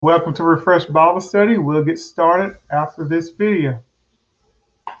Welcome to Refresh Bible Study. We'll get started after this video.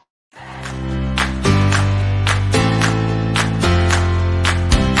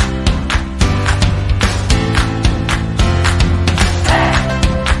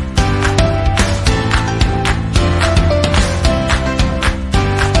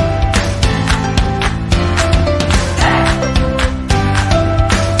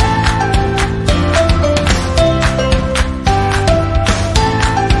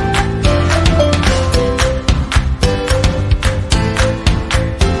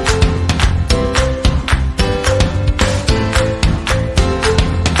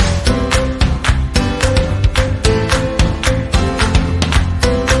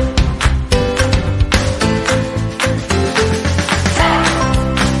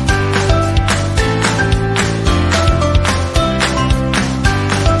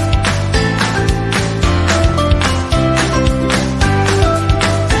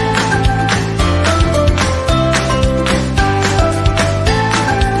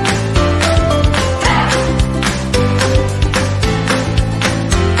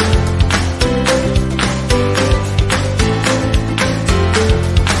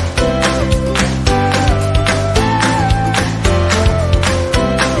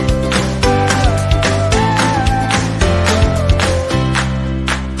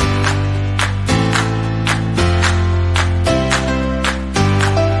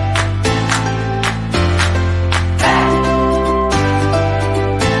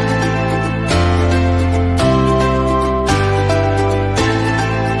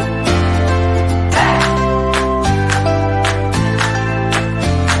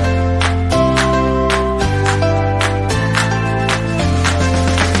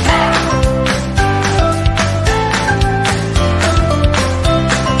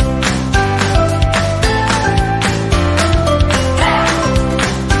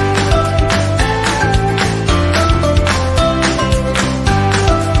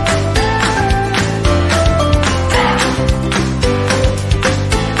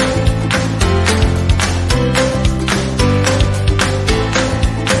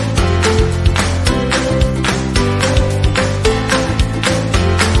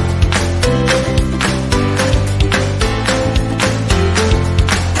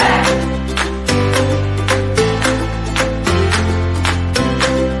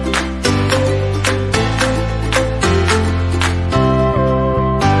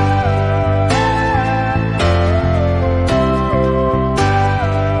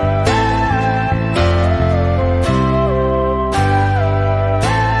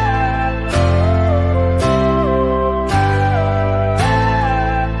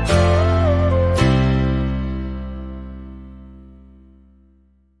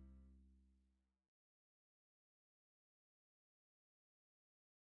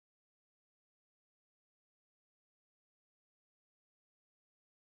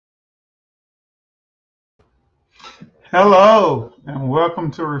 Hello and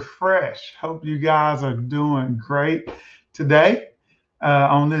welcome to Refresh. Hope you guys are doing great today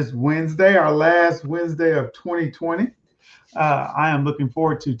on this Wednesday, our last Wednesday of 2020. I am looking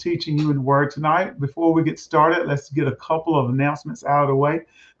forward to teaching you in the Word tonight. Before we get started, let's get a couple of announcements out of the way,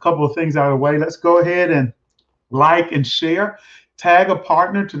 a couple of things out of the way. Let's go ahead and like and share. Tag a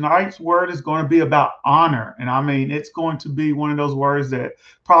partner. Tonight's word is going to be about honor. And I mean, it's going to be one of those words that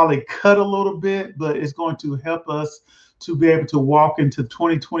probably cut a little bit, but it's going to help us to be able to walk into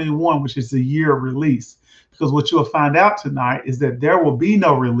 2021, which is the year of release. Because what you'll find out tonight is that there will be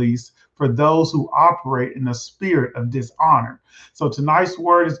no release for those who operate in the spirit of dishonor. So tonight's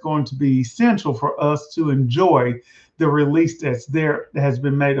word is going to be essential for us to enjoy the release that's there, that has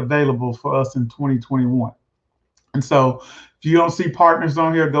been made available for us in 2021. And so if you don't see partners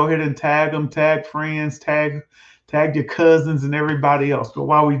on here, go ahead and tag them, tag friends, tag your cousins and everybody else. But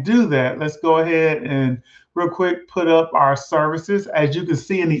while we do that, let's go ahead and real quick put up our services. As you can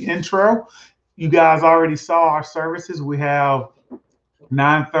see in the intro, you guys already saw our services. We have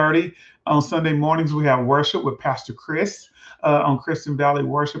 9:30 on Sunday mornings. We have worship with Pastor Chris on Christian Valley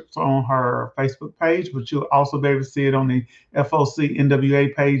Worship on her Facebook page, but you'll also be able to see it on the FOC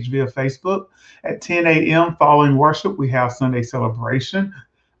NWA page via Facebook. At 10 a.m. following worship, we have Sunday celebration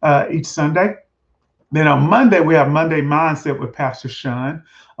each Sunday. Then on Monday, we have Monday Mindset with Pastor Sean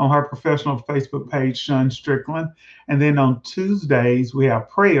on her professional Facebook page, Sean Strickland. And then on Tuesdays, we have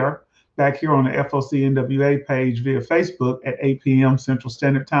prayer back here on the FOC NWA page via Facebook at 8 p.m. Central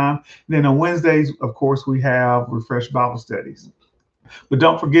Standard Time. And then on Wednesdays, of course, we have Refresh Bible Studies. But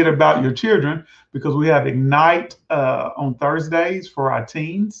don't forget about your children, because we have Ignite on Thursdays for our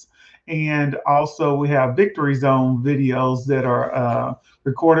teens. And also we have Victory Zone videos that are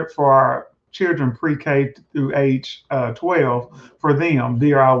recorded for our children pre-K through age 12 for them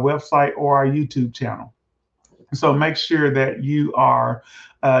via our website or our YouTube channel. So make sure that you are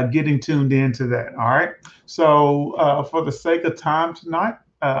getting tuned into that. All right. So for the sake of time tonight,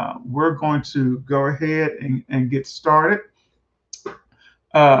 we're going to go ahead and get started.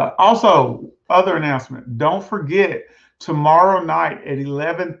 Also, other announcement. Don't forget, tomorrow night at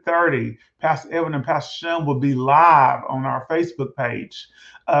 11:30, Pastor Evan and Pastor Shem will be live on our Facebook page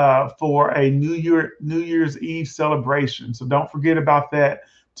for a New Year's Eve celebration. So don't forget about that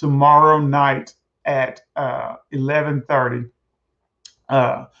tomorrow night at 11:30.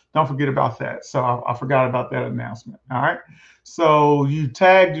 Don't forget about that. So I forgot about that announcement. All right. So you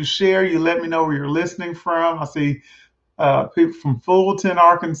tag, you share, you let me know where you're listening from. I see people from Fulton,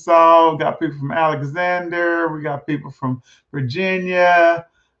 Arkansas. We got people from Alexander. We got people from Virginia.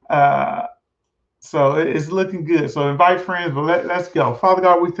 So it's looking good. So invite friends, but let's go. Father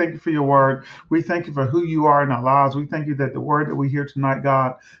God, we thank you for your word. We thank you for who you are in our lives. We thank you that the word that we hear tonight,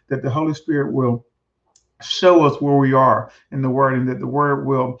 God, that the Holy Spirit will show us where we are in the word, and that the word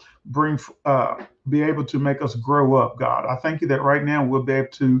will be able to make us grow up, God. I thank you that right now we'll be able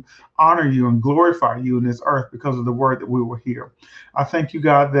to honor you and glorify you in this earth because of the word that we will hear. I thank you,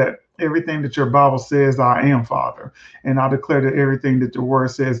 God, that everything that your Bible says, I am, Father. And I declare that everything that your word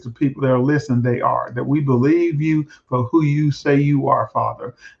says to people that are listening, they are. That we believe you for who you say you are,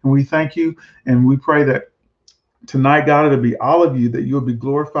 Father. And we thank you, and we pray that tonight, God, it'll be all of you, that you'll be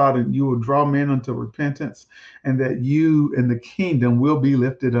glorified and you will draw men unto repentance, and that you and the kingdom will be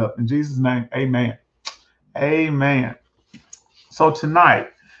lifted up. In Jesus' name, amen. Amen. So tonight,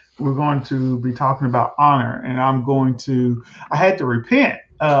 we're going to be talking about honor, and I had to repent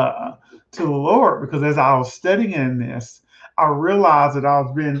to the Lord, because as I was studying in this, I realized that I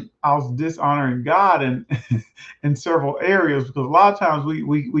was dishonoring God in several areas, because a lot of times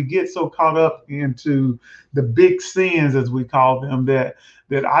we get so caught up into the big sins, as we call them, that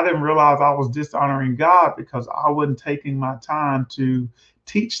I didn't realize I was dishonoring God because I wasn't taking my time to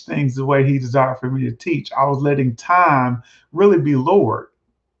teach things the way he desired for me to teach. I was letting time really be Lord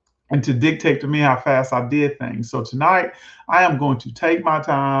and to dictate to me how fast I did things. So tonight, I am going to take my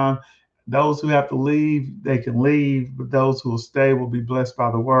time. Those who have to leave, they can leave, but those who will stay will be blessed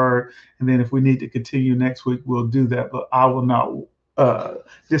by the word. And then if we need to continue next week, we'll do that. But I will not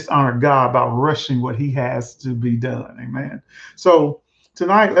dishonor God by rushing what he has to be done. Amen. So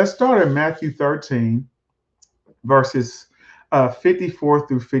tonight, let's start in Matthew 13, verses 54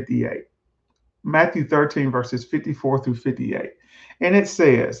 through 58. Matthew 13, verses 54 through 58. And it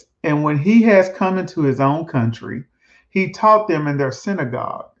says, "And when he has come into his own country, he taught them in their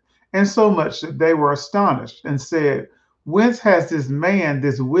synagogue, and so much that they were astonished, and said, Whence has this man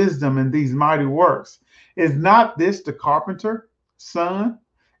this wisdom and these mighty works? Is not this the carpenter's son?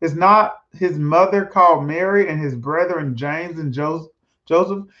 Is not his mother called Mary, and his brethren James and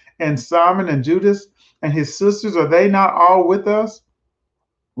Joseph, and Simon and Judas, and his sisters, are they not all with us?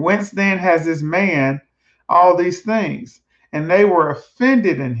 Whence then has this man all these things? And they were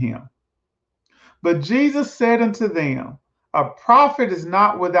offended in him. But Jesus said unto them, A prophet is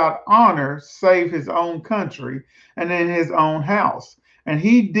not without honor, save his own country and in his own house. And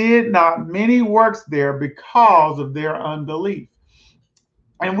he did not many works there because of their unbelief."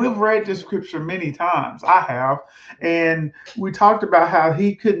 And we've read this scripture many times. I have. And we talked about how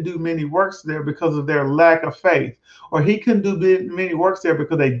he couldn't do many works there because of their lack of faith, or he couldn't do many works there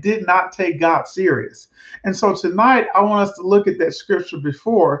because they did not take God serious. And so tonight, I want us to look at that scripture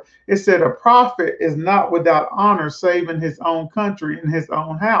before. It said, a prophet is not without honor, save in his own country, in his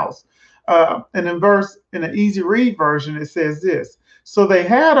own house. And in an easy read version, it says this: "So they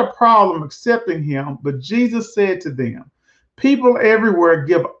had a problem accepting him, but Jesus said to them, People everywhere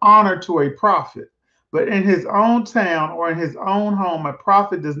give honor to a prophet, but in his own town or in his own home, a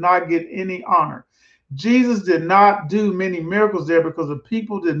prophet does not get any honor. Jesus did not do many miracles there because the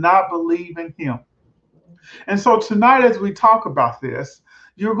people did not believe in him." And so tonight, as we talk about this,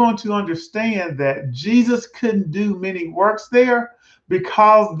 you're going to understand that Jesus couldn't do many works there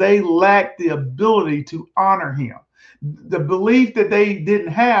because they lacked the ability to honor him. The belief that they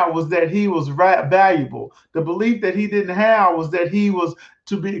didn't have was that he was valuable. The belief that he didn't have was that he was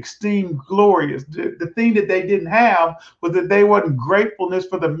to be esteemed glorious. The thing that they didn't have was that they wasn't gratefulness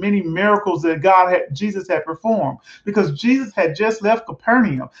for the many miracles that Jesus had performed, because Jesus had just left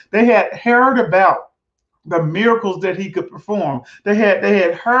Capernaum. They had heard about the miracles that he could perform. They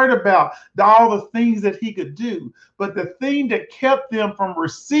had heard about all the things that he could do. But the thing that kept them from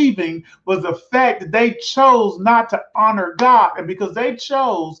receiving was the fact that they chose not to honor God. And because they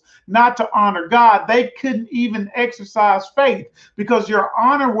chose not to honor God, they couldn't even exercise faith, because your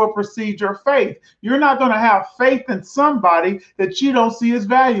honor will precede your faith. You're not going to have faith in somebody that you don't see as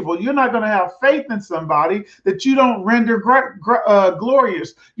valuable. You're not going to have faith in somebody that you don't render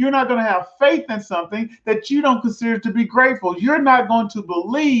glorious. You're not going to have faith in something that you don't consider to be grateful. You're not going to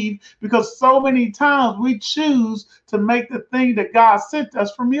believe, because so many times we choose to make the thing that God sent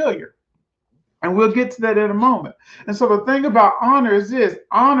us familiar. And we'll get to that in a moment. And so the thing about honor is this: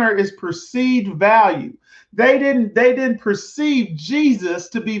 honor is perceived value. They didn't perceive Jesus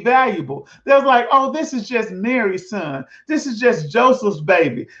to be valuable. They was like, oh, this is just Mary's son. This is just Joseph's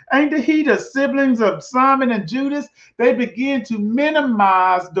baby. Ain't he the siblings of Simon and Judas? They begin to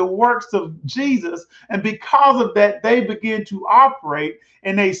minimize the works of Jesus. And because of that, they begin to operate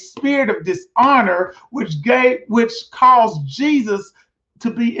in a spirit of dishonor, which caused Jesus to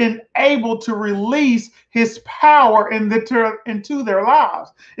be unable to release his power into their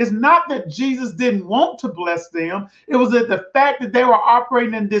lives. It's not that Jesus didn't want to bless them. It was that the fact that they were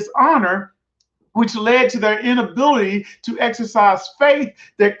operating in dishonor, which led to their inability to exercise faith,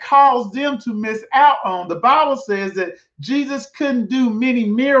 that caused them to miss out on. The Bible says that Jesus couldn't do many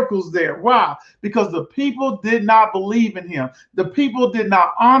miracles there. Why? Because the people did not believe in him. The people did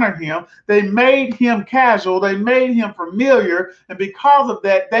not honor him. They made him casual. They made him familiar. And because of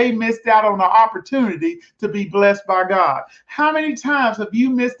that, they missed out on the opportunity to be blessed by God. How many times have you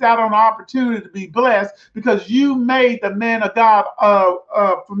missed out on the opportunity to be blessed because you made the man of God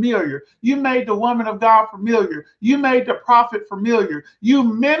familiar? You made the woman of God familiar. You made the prophet familiar. You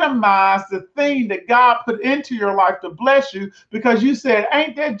minimized the thing that God put into your life to bless you, because you said,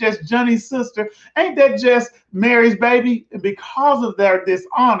 ain't that just Johnny's sister? Ain't that just Mary's baby? And because of their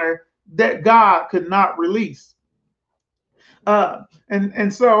dishonor, that God could not release.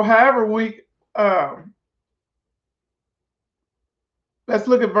 And so, however, let's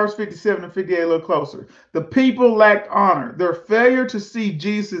look at verse 57 and 58 a little closer. The people lacked honor. Their failure to see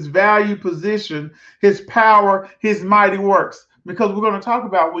Jesus' value, position, his power, his mighty works. Because we're going to talk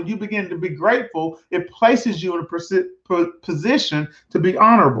about, when you begin to be grateful, it places you in a position to be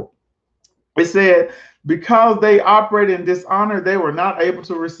honorable. It said, because they operated in dishonor, they were not able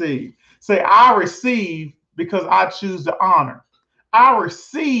to receive. Say, I receive because I choose to honor. I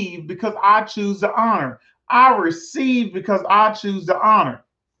receive because I choose to honor. I receive because I choose to honor.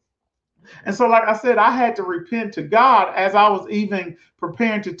 And so, like I said, I had to repent to God as I was even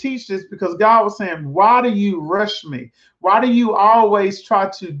preparing to teach this, because God was saying, why do you rush me? Why do you always try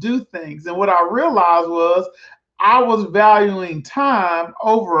to do things? And what I realized was, I was valuing time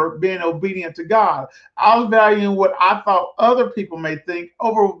over being obedient to God. I was valuing what I thought other people may think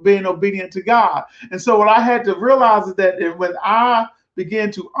over being obedient to God. And so what I had to realize is that when I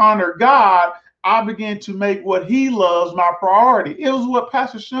began to honor God, I began to make what he loves my priority. It was what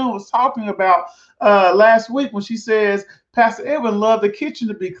Pastor Sean was talking about last week, when she says, Pastor Edwin loved the kitchen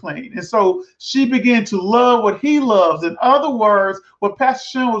to be clean. And so she began to love what he loves. In other words, what Pastor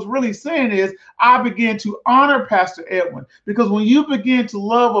Sean was really saying is, I began to honor Pastor Edwin. Because when you begin to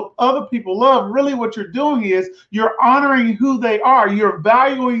love what other people love, really what you're doing is you're honoring who they are. You're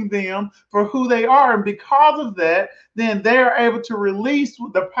valuing them for who they are. And because of that, then they're able to release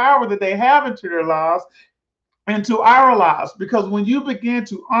the power that they have into their lives, into our lives. Because when you begin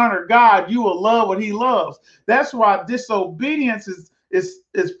to honor God, you will love what he loves. That's why disobedience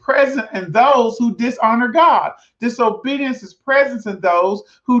is present in those who dishonor God. Disobedience is present in those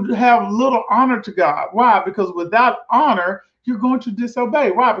who have little honor to God. Why? Because without honor, you're going to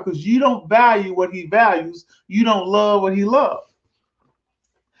disobey. Why? Because you don't value what he values. You don't love what he loves.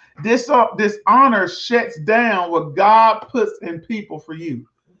 Dishonor shuts down what God puts in people for you.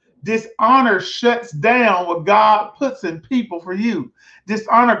 Dishonor shuts down what God puts in people for you.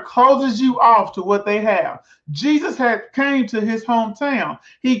 Dishonor closes you off to what they have. Jesus came to his hometown.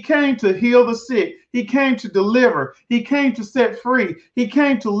 He came to heal the sick. He came to deliver. He came to set free. He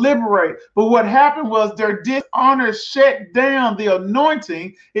came to liberate. But what happened was their dishonor shut down the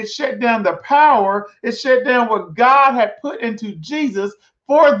anointing. It shut down the power. It shut down what God had put into Jesus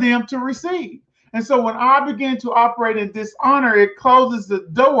for them to receive. And so when I begin to operate in dishonor, it closes the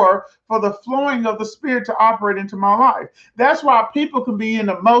door for the flowing of the Spirit to operate into my life. That's why people can be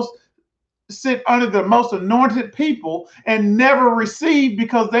sit under the most anointed people and never receive,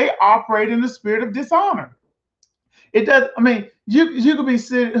 because they operate in the spirit of dishonor. It does. I mean, You could be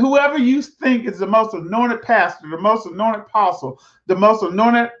sitting, whoever you think is the most anointed pastor, the most anointed apostle, the most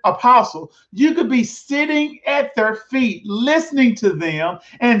anointed apostle, you could be sitting at their feet, listening to them,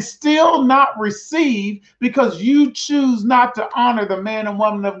 and still not receive because you choose not to honor the man and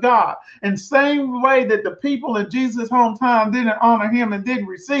woman of God. And same way that the people in Jesus' hometown didn't honor him and didn't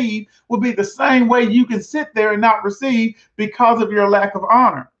receive, will be the same way you can sit there and not receive because of your lack of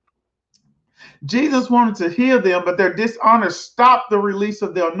honor. Jesus wanted to heal them, but their dishonor stopped the release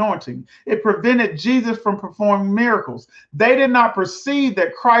of the anointing. It prevented Jesus from performing miracles. They did not perceive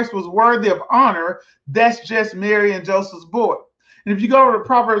that Christ was worthy of honor. That's just Mary and Joseph's boy. And if you go to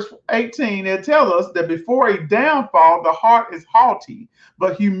Proverbs 18, it tells us that before a downfall, the heart is haughty,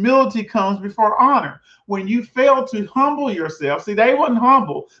 but humility comes before honor. When you fail to humble yourself, see, they wasn't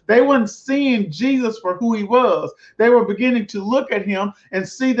humble. They weren't seeing Jesus for who he was. They were beginning to look at him and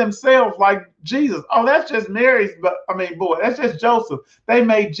see themselves like Jesus. Oh, that's just Mary's, boy, that's just Joseph. They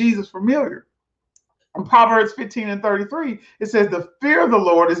made Jesus familiar. In Proverbs 15 and 33, it says, the fear of the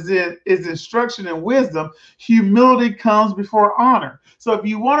Lord is instruction and wisdom. Humility comes before honor. So if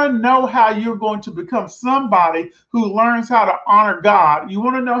you want to know how you're going to become somebody who learns how to honor God, you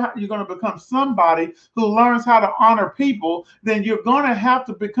want to know how you're going to become somebody who learns how to honor people, then you're going to have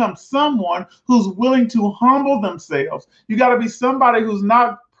to become someone who's willing to humble themselves. You got to be somebody who's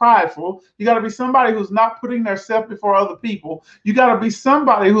not prideful. You got to be somebody who's not putting themselves before other people. You got to be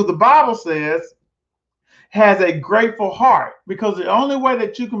somebody who the Bible says has a grateful heart, because the only way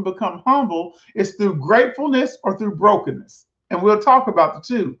that you can become humble is through gratefulness or through brokenness. And we'll talk about the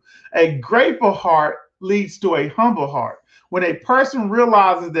two. A grateful heart leads to a humble heart. When a person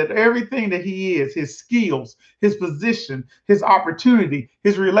realizes that everything that he is, his skills, his position, his opportunity,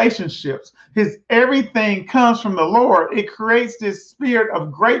 his relationships, his everything comes from the Lord, it creates this spirit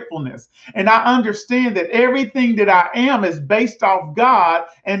of gratefulness. And I understand that everything that I am is based off God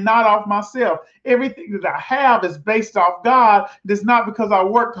and not off myself. Everything that I have is based off God. It's not because I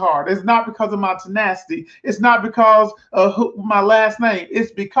worked hard. It's not because of my tenacity. It's not because of my last name.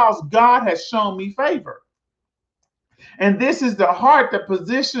 It's because God has shown me favor. And this is the heart that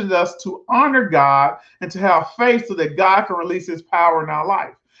positions us to honor God and to have faith so that God can release his power in our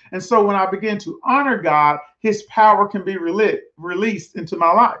life. And so when I begin to honor God, his power can be released into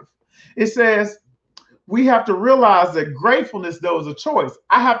my life. It says we have to realize that gratefulness, though, is a choice.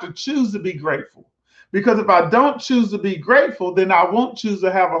 I have to choose to be grateful. Because if I don't choose to be grateful, then I won't choose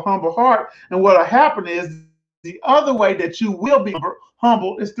to have a humble heart. And what'll happen is the other way that you will be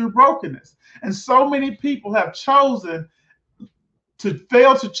humble is through brokenness. And so many people have chosen to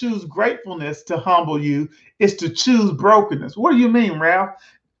fail to choose gratefulness to humble you is to choose brokenness. What do you mean, Ralph?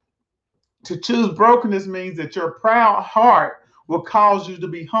 To choose brokenness means that your proud heart will cause you to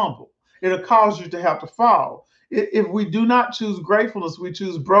be humble. It'll cause you to have to fall. If we do not choose gratefulness, we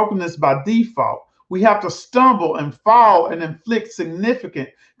choose brokenness by default. We have to stumble and fall and inflict significant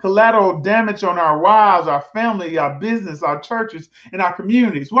collateral damage on our lives, our family, our business, our churches, and our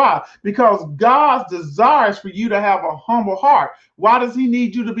communities. Why? Because God's desires for you to have a humble heart. Why does he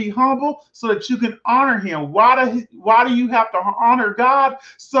need you to be humble? So that you can honor him. Why do you have to honor God?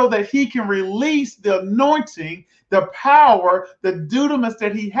 So that he can release the anointing, the power, the dunamis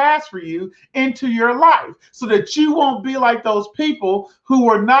that he has for you into your life, so that you won't be like those people who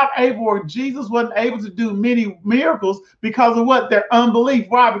were not able, or Jesus wasn't able to do many miracles because of what? Their unbelief.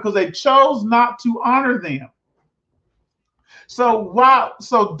 Why? Because they chose not to honor them. So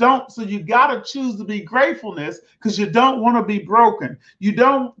you gotta choose to be gratefulness, because you don't want to be broken.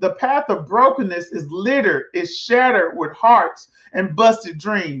 The path of brokenness is littered, it's shattered with hearts and busted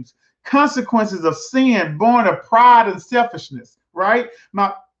dreams. Consequences of sin born of pride and selfishness, right?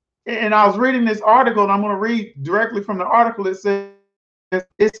 And I was reading this article, and I'm going to read directly from the article. It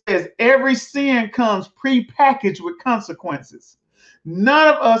says every sin comes pre-packaged with consequences. None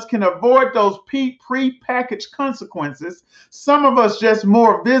of us can avoid those pre-packaged consequences. Some of us just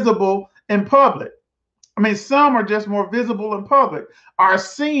more visible in public. Some are just more visible in public. Our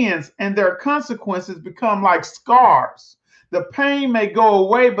sins and their consequences become like scars. The pain may go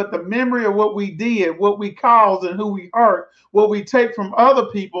away, but the memory of what we did, what we caused, and who we hurt, what we take from other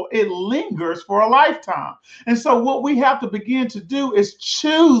people, it lingers for a lifetime. And so what we have to begin to do is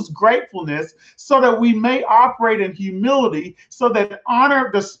choose gratefulness so that we may operate in humility, so that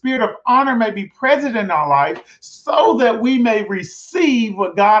the spirit of honor may be present in our life, so that we may receive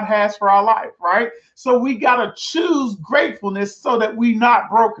what God has for our life, right? So we got to choose gratefulness so that we not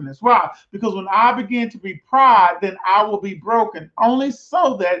brokenness. Why? Because when I begin to be pride, then I will be broken only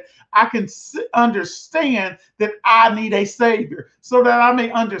so that I can understand that I need a savior, so that I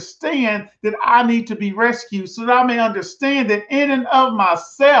may understand that I need to be rescued, so that I may understand that in and of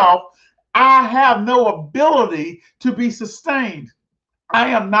myself, I have no ability to be sustained. I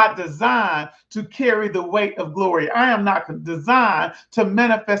am not designed to carry the weight of glory. I am not designed to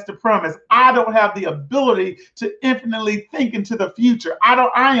manifest the promise. I don't have the ability to infinitely think into the future.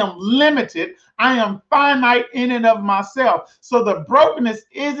 I am limited. I am finite in and of myself. So the brokenness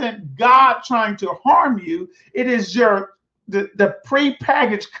isn't God trying to harm you. It is the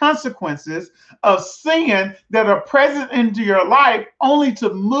pre-packaged consequences of sin that are present into your life only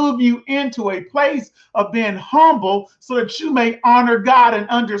to move you into a place of being humble so that you may honor God and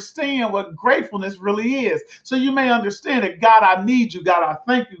understand what gratefulness really is. So you may understand that, God, I need you. God, I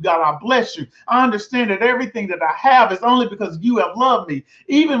thank you. God, I bless you. I understand that everything that I have is only because you have loved me.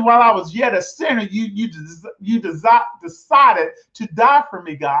 Even while I was yet a sinner, you decided to die for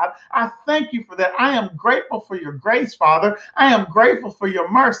me, God. I thank you for that. I am grateful for your grace, Father. I am grateful for your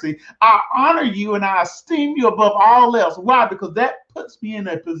mercy. I honor you and I esteem you above all else. Why? Because that puts me in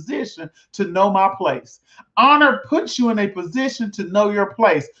a position to know my place. Honor puts you in a position to know your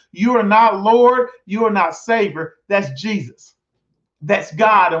place. You are not Lord. You are not Savior. That's Jesus. That's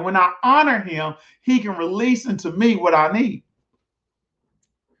God. And when I honor him, he can release into me what I need.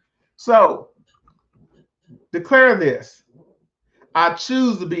 So declare this: I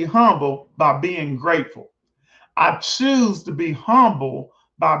choose to be humble by being grateful. I choose to be humble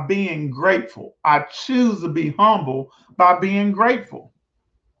by being grateful. I choose to be humble by being grateful.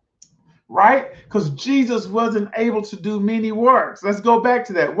 Right? Because Jesus wasn't able to do many works. Let's go back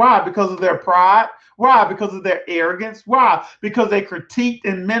to that. Why? Because of their pride. Why? Because of their arrogance. Why? Because they critiqued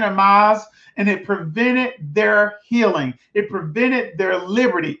and minimized, and it prevented their healing. It prevented their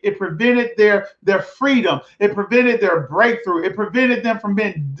liberty. It prevented their freedom. It prevented their breakthrough. It prevented them from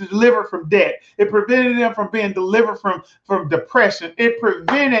being delivered from debt. It prevented them from being delivered from depression. It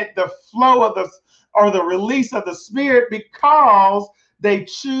prevented the flow of the release of the Spirit because they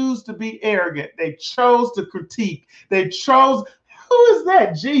choose to be arrogant. They chose to critique. They chose, who is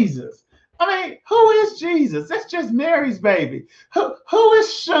that Jesus? I mean, who is Jesus? That's just Mary's baby. Who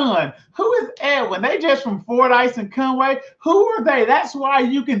is Sean? Who is Edwin? They just from Fordyce and Conway. Who are they? That's why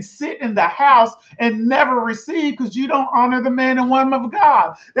you can sit in the house and never receive, because you don't honor the man and woman of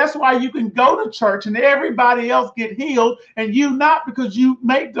God. That's why you can go to church and everybody else get healed and you not, because you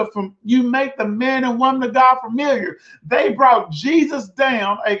make the man and woman of God familiar. They brought Jesus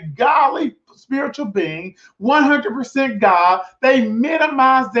down, a godly spiritual being, 100% God. They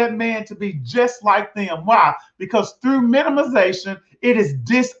minimized that man to be just like them. Why? Because through minimization, it is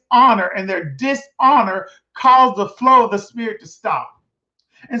dishonor, and their dishonor caused the flow of the Spirit to stop.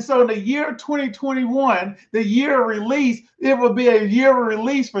 And so the year 2021, the year of release, it will be a year of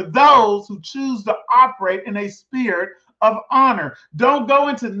release for those who choose to operate in a spirit of honor. Don't go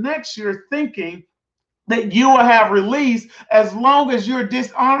into next year thinking that you will have release as long as you're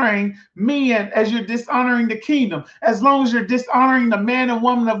dishonoring men, as you're dishonoring the kingdom, as long as you're dishonoring the man and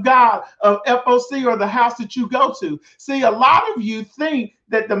woman of God of FOC or the house that you go to. See, a lot of you think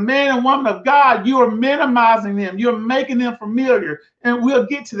that the man and woman of God, you are minimizing them, you're making them familiar. And we'll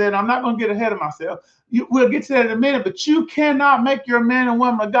get to that. I'm not going to get ahead of myself. We'll get to that in a minute, but you cannot make your man and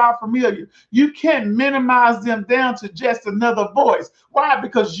woman of God familiar. You can't minimize them down to just another voice. Why?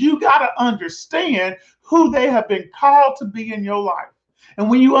 Because you got to understand who they have been called to be in your life. And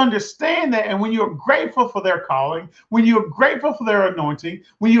when you understand that, and when you're grateful for their calling, when you're grateful for their anointing,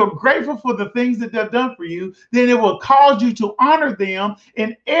 when you're grateful for the things that they've done for you, then it will cause you to honor them,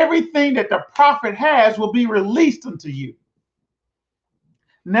 and everything that the prophet has will be released unto you.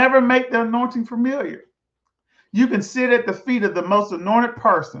 Never make the anointing familiar. You can sit at the feet of the most anointed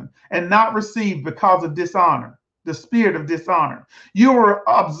person and not receive because of dishonor, the spirit of dishonor. You will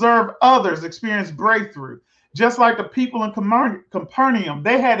observe others experience breakthrough. Just like the people in Capernaum,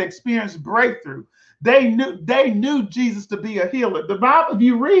 they had experienced breakthrough. They knew Jesus to be a healer. The Bible, if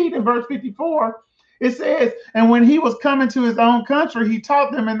you read in verse 54, it says, and when he was coming to his own country, he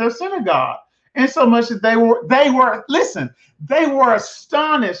taught them in their synagogue. And so much that they were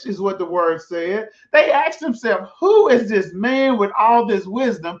astonished, is what the word said. They asked themselves, who is this man with all this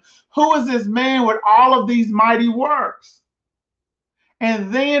wisdom? Who is this man with all of these mighty works?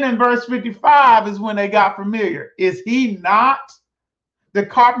 And then in verse 55 is when they got familiar. Is he not the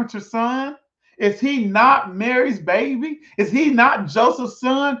carpenter's son? Is he not Mary's baby? Is he not Joseph's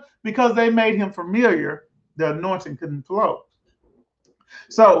son? Because they made him familiar, the anointing couldn't flow.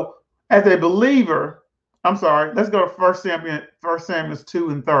 So as a believer, I'm sorry, let's go to 1 Samuel 2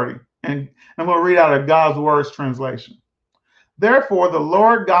 and 30. And I'm going to read out of God's Words translation. Therefore, the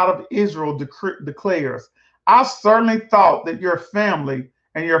Lord God of Israel declares, I certainly thought that your family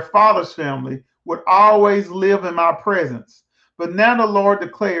and your father's family would always live in my presence. But now the Lord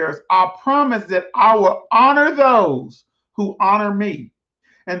declares, I promise that I will honor those who honor me,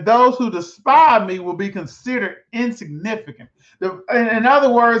 and those who despise me will be considered insignificant. In other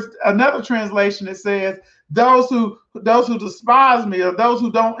words, another translation it says, those who despise me or those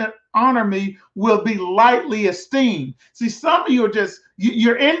who don't honor me will be lightly esteemed. See, some of you are just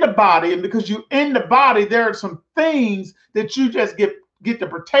you're in the body, and because you're in the body, there are some things that you just get to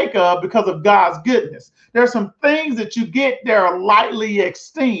partake of because of God's goodness. There are some things that you get that are lightly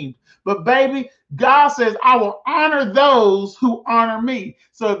esteemed. But baby, God says, I will honor those who honor me.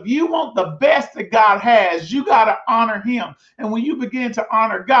 So if you want the best that God has, you got to honor him. And when you begin to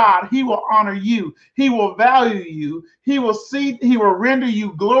honor God, he will honor you. He will value you. He will render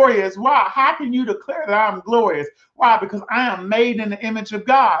you glorious. Why? How can you declare that I'm glorious? Why? Because I am made in the image of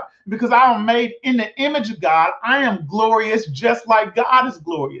God. Because I am made in the image of God, I am glorious just like God is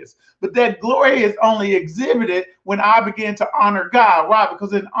glorious. But that glory is only exhibited when I begin to honor God. Why?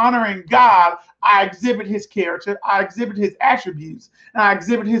 Because in honoring God, I exhibit his character, I exhibit his attributes, and I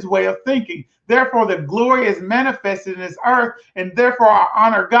exhibit his way of thinking. Therefore, the glory is manifested in this earth, and therefore I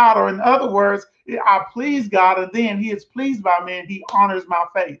honor God. Or in other words, I please God, and then he is pleased by me, and he honors my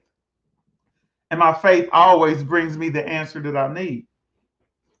faith. And my faith always brings me the answer that I need.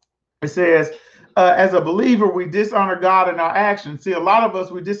 It says, as a believer, we dishonor God in our actions. See, a lot of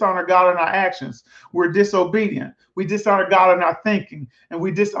us, we dishonor God in our actions. We're disobedient. We dishonor God in our thinking, and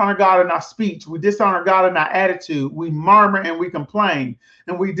we dishonor God in our speech. We dishonor God in our attitude. We murmur and we complain,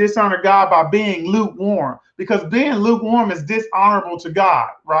 and we dishonor God by being lukewarm, because being lukewarm is dishonorable to God,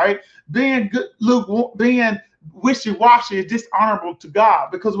 right? Being wishy-washy is dishonorable to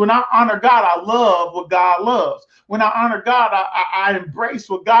God, because when I honor God, I love what God loves. When I honor God, I embrace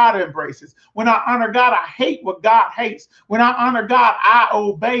what God embraces. When I honor God, I hate what God hates. When I honor God, I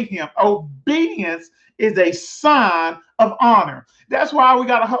obey him. Obedience is a sign of honor. That's why we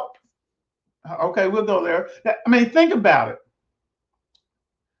got to hope. Okay, we'll go there. I mean, think about it.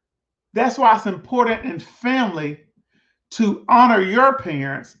 That's why it's important in family to honor your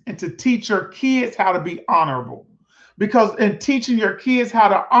parents and to teach your kids how to be honorable. Because in teaching your kids how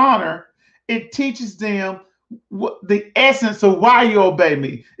to honor, it teaches them the essence of why you obey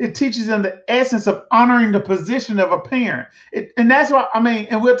me. It teaches them the essence of honoring the position of a parent. And that's what I mean.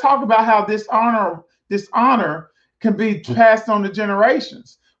 And we'll talk about how dishonor can be passed on to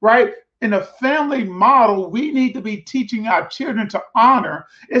generations, right? In a family model, we need to be teaching our children to honor.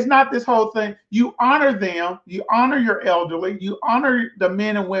 It's not this whole thing. You honor them, you honor your elderly, you honor the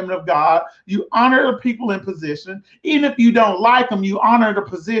men and women of God, you honor the people in position. Even if you don't like them, you honor the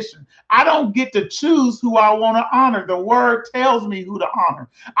position. I don't get to choose who I want to honor. The word tells me who to honor.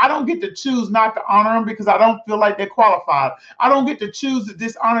 I don't get to choose not to honor them because I don't feel like they're qualified. I don't get to choose to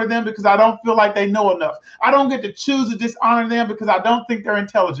dishonor them because I don't feel like they know enough. I don't get to choose to dishonor them because I don't think they're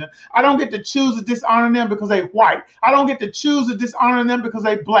intelligent. I don't get to choose to dishonor them because they're white. I don't get to choose to dishonor them because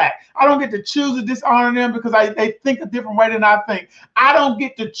they're black. I don't get to choose to dishonor them because they think a different way than I think. I don't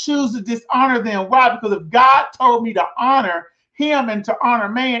get to choose to dishonor them. Why? Because if God told me to honor him and to honor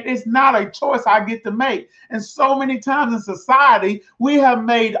man, it's not a choice I get to make. And so many times in society, we have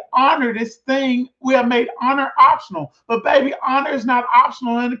made honor this thing, we have made honor optional. But baby, honor is not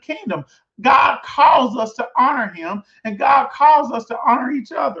optional in the kingdom. God calls us to honor him, and God calls us to honor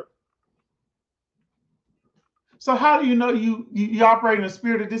each other. So how do you know you operate in a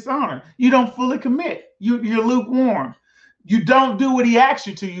spirit of dishonor? You don't fully commit. You're lukewarm. You don't do what he asks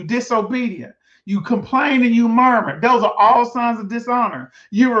you to. You're disobedient. You complain and you murmur. Those are all signs of dishonor.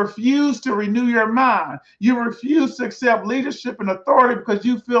 You refuse to renew your mind. You refuse to accept leadership and authority because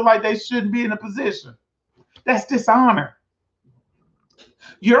you feel like they shouldn't be in a position. That's dishonor.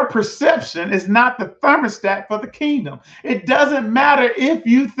 Your perception is not the thermostat for the kingdom. It doesn't matter if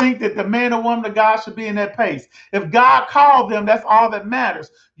you think that the man or woman of God should be in that place. If God called them, that's all that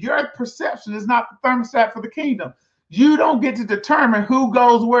matters. Your perception is not the thermostat for the kingdom. You don't get to determine who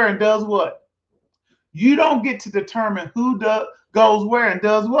goes where and does what. You don't get to determine who goes where and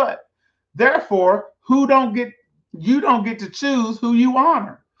does what. Therefore, you don't get to choose who you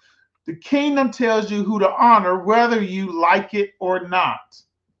honor. The kingdom tells you who to honor, whether you like it or not.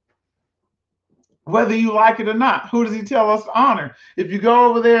 Whether you like it or not. Who does he tell us to honor? If you go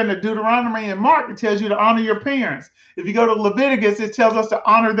over there in the Deuteronomy and Mark, it tells you to honor your parents. If you go to Leviticus, it tells us to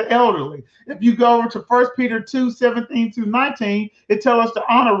honor the elderly. If you go over to 1 Peter 2:17-19, it tells us to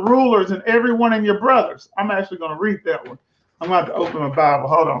honor rulers and everyone and your brothers. I'm actually going to read that one. I'm going to have to open my Bible.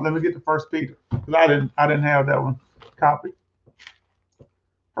 Hold on. Let me get to 1 Peter, because I didn't have that one copied.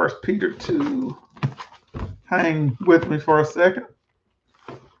 First Peter 2. Hang with me for a second.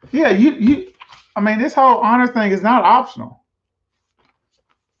 Yeah, I mean, this whole honor thing is not optional.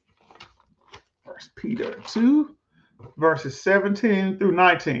 First Peter 2, verses 17 through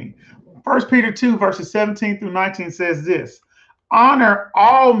 19. First Peter 2, verses 17 through 19 says this: honor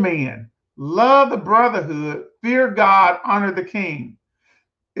all men, love the brotherhood, fear God, honor the king.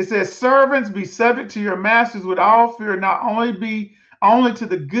 It says, servants, be subject to your masters with all fear, not only to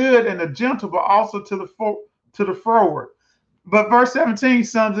the good and the gentle, but also to the froward. But verse 17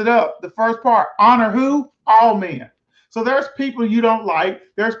 sums it up. The first part, honor who? All men. So there's people you don't like.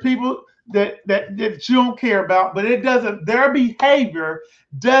 There's people that you don't care about, but it doesn't, their behavior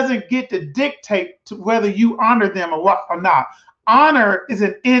doesn't get to dictate to whether you honor them or not. Honor is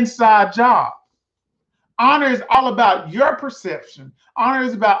an inside job. Honor is all about your perception. Honor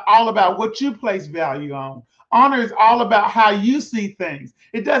is all about what you place value on. Honor is all about how you see things.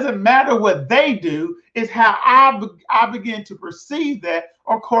 It doesn't matter what they do, it's how I begin to perceive that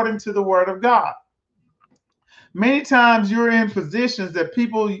according to the word of God. Many times you're in positions that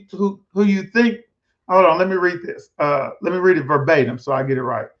people who you think, hold on, let me read this. Let me read it verbatim so I get it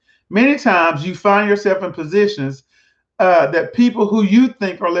right. Many times you find yourself in positions that people who you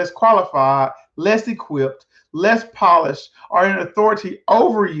think are less qualified, less equipped, less polished, are in authority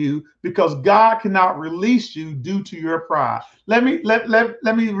over you because God cannot release you due to your pride. Let me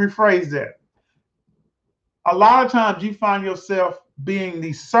rephrase that. A lot of times you find yourself being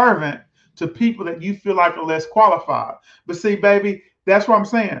the servant to people that you feel like are less qualified. But see, baby, that's what I'm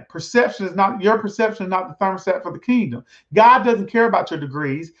saying. Perception is not your perception, is not the thermostat for the kingdom. God doesn't care about your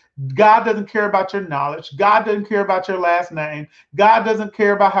degrees. God doesn't care about your knowledge. God doesn't care about your last name. God doesn't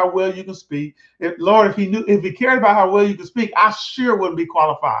care about how well you can speak. If he cared about how well you can speak, I sure wouldn't be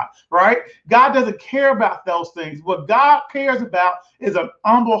qualified, right? God doesn't care about those things. What God cares about is an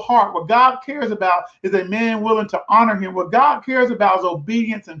humble heart. What God cares about is a man willing to honor him. What God cares about is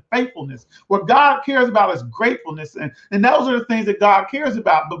obedience and faithfulness. What God cares about is gratefulness. And those are the things that God cares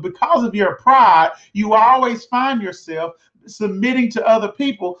about. But because of your pride, you always find yourself submitting to other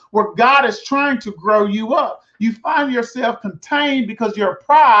people where God is trying to grow you up. You find yourself contained because your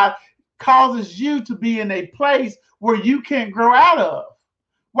pride causes you to be in a place where you can't grow out of.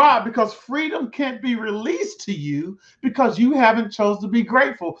 Why? Because freedom can't be released to you because you haven't chosen to be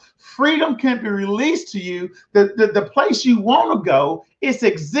grateful. Freedom can't be released to you. The place you want to go, it's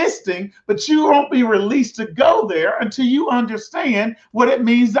existing, but you won't be released to go there until you understand what it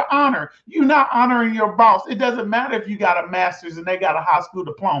means to honor. You're not honoring your boss. It doesn't matter if you got a master's and they got a high school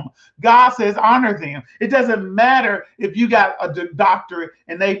diploma. God says honor them. It doesn't matter if you got a doctorate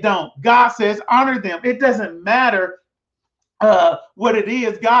and they don't. God says honor them. It doesn't matter what it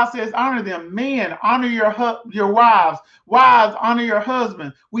is. God says honor them. Men, honor your wives. Wives, honor your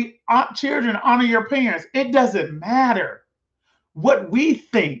husband. Children, honor your parents. It doesn't matter what we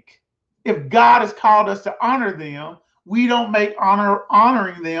think. If God has called us to honor them, we don't make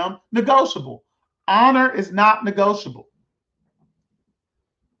honoring them negotiable. Honor is not negotiable.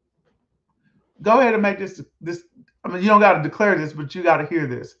 Go ahead and make this. I mean, you don't got to declare this, but you got to hear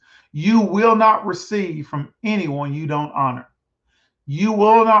this. You will not receive from anyone you don't honor. You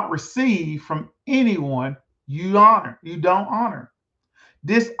will not receive from anyone you don't honor.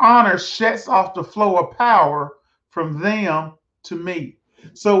 Dishonor shuts off the flow of power from them to me.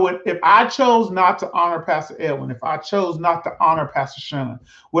 So if I chose not to honor Pastor Edwin, if I chose not to honor Pastor Sean,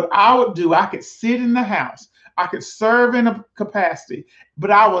 what I would do, I could sit in the house, I could serve in a capacity,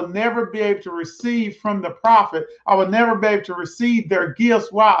 but I will never be able to receive from the prophet. I will never be able to receive their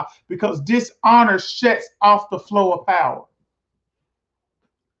gifts. Why? Because dishonor shuts off the flow of power.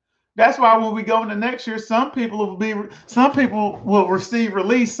 That's why when we go into next year, some people will receive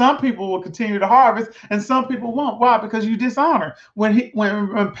release, some people will continue to harvest, and some people won't. Why? Because you dishonor.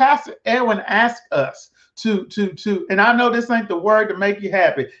 When Pastor Edwin asked us to, and I know this ain't the word to make you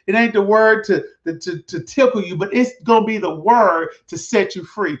happy. It ain't the word to tickle you, but it's gonna be the word to set you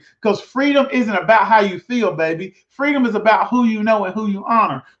free. Because freedom isn't about how you feel, baby. Freedom is about who you know and who you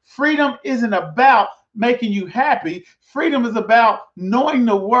honor. Freedom isn't about making you happy. Freedom is about knowing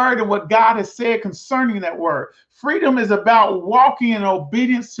the word and what God has said concerning that word. Freedom is about walking in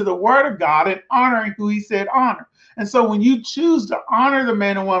obedience to the word of God and honoring who he said honor. And so when you choose to honor the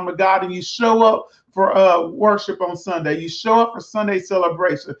man and woman of God and you show up for worship on Sunday, you show up for Sunday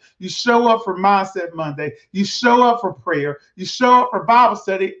celebration, you show up for Mindset Monday, you show up for prayer, you show up for Bible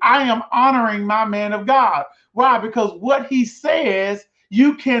study, I am honoring my man of God. Why? Because what he says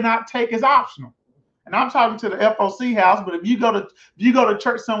you cannot take as optional. And I'm talking to the FOC house, but if you go to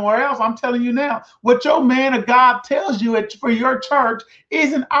church somewhere else, I'm telling you now, what your man of God tells you for your church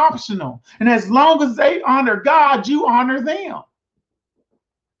isn't optional. And as long as they honor God, you honor them.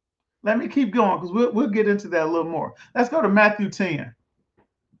 Let me keep going because we'll get into that a little more. Let's go to Matthew 10.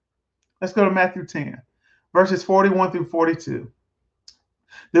 Let's go to Matthew 10, verses 41 through 42.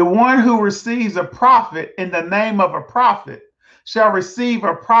 The one who receives a prophet in the name of a prophet shall receive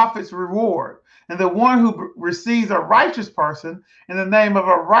a prophet's reward. And the one who receives a righteous person in the name of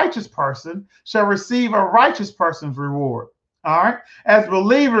a righteous person shall receive a righteous person's reward. All right. As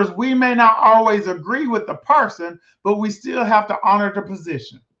believers, we may not always agree with the person, but we still have to honor the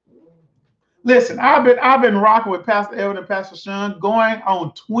position. Listen, I've been rocking with Pastor Elvin and Pastor Sean going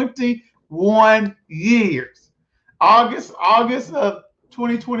on 21 years. August of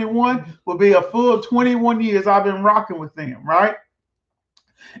 2021 will be a full 21 years I've been rocking with them, right?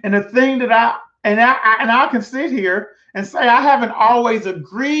 And the thing that I can sit here and say I haven't always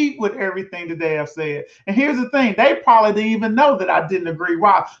agreed with everything that they have said. And here's the thing, they probably didn't even know that I didn't agree.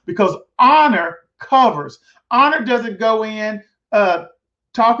 Why? Because honor covers. Honor doesn't go in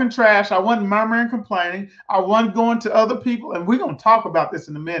talking trash. I wasn't murmuring, complaining. I wasn't going to other people. And we're going to talk about this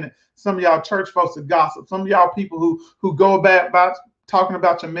in a minute. Some of y'all church folks that gossip. Some of y'all people who go about talking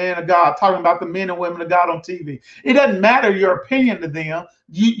about your man of God, talking about the men and women of God on TV. It doesn't matter your opinion to them.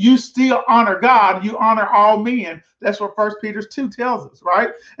 You still honor God. You honor all men. That's what 1 Peter 2 tells us, right?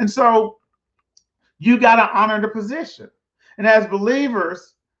 And so you got to honor the position. And as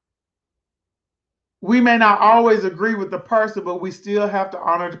believers, we may not always agree with the person, but we still have to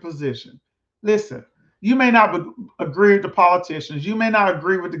honor the position. Listen, you may not agree with the politicians. You may not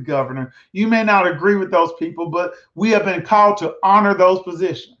agree with the governor. You may not agree with those people, but we have been called to honor those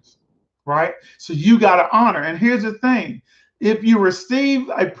positions, right? So you got to honor. And here's the thing. If you receive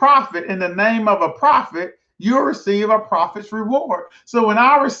a prophet in the name of a prophet, you'll receive a prophet's reward. So when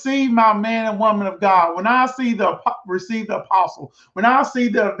I receive my man and woman of God, when I receive the apostle, when I see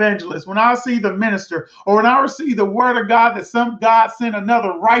the evangelist, when I see the minister, or when I receive the word of God that God sent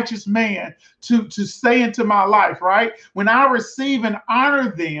another righteous man to say into my life, right? When I receive and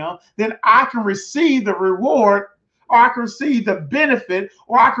honor them, then I can receive the reward, or I can receive the benefit,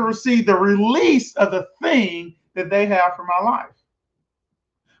 or I can receive the release of the thing that they have for my life.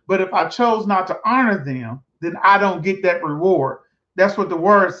 But if I chose not to honor them, then I don't get that reward. That's what the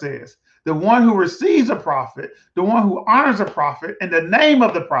word says. The one who receives a prophet, the one who honors a prophet in the name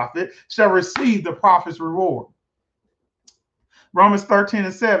of the prophet shall receive the prophet's reward. Romans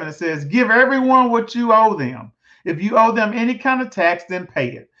 13:7, it says, give everyone what you owe them. If you owe them any kind of tax, then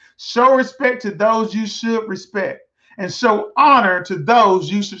pay it. Show respect to those you should respect, and show honor to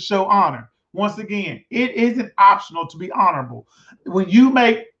those you should show honor. Once again, it isn't optional to be honorable. When you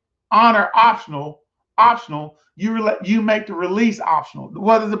make honor optional, you make the release optional.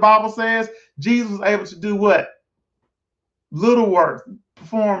 What does the Bible says? Jesus was able to do what? Little works,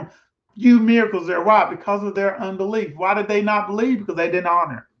 perform few miracles there. Why? Because of their unbelief. Why did they not believe? Because they didn't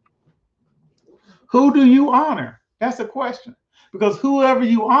honor. Who do you honor? That's the question. Because whoever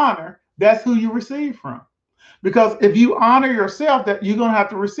you honor, that's who you receive from. Because if you honor yourself, that you're going to have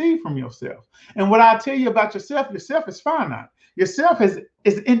to receive from yourself. And what I tell you about yourself is finite. Yourself is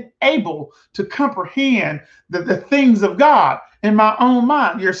unable to comprehend the things of God in my own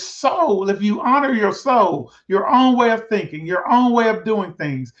mind. Your soul, if you honor your soul, your own way of thinking, your own way of doing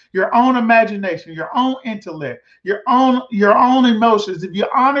things, your own imagination, your own intellect, your own emotions, if you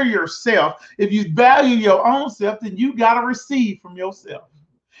honor yourself, if you value your own self, then you got to receive from yourself.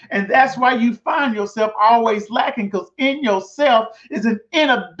 And that's why you find yourself always lacking, because in yourself is an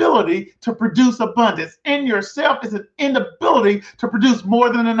inability to produce abundance. In yourself is an inability to produce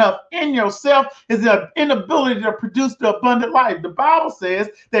more than enough. In yourself is an inability to produce the abundant life. The Bible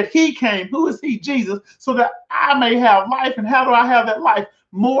says that he came, who is he? Jesus, so that I may have life. And how do I have that life?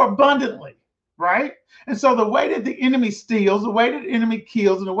 More abundantly, right? And so the way that the enemy steals, the way that the enemy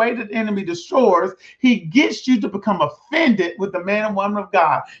kills, and the way that the enemy destroys, he gets you to become offended with the man and woman of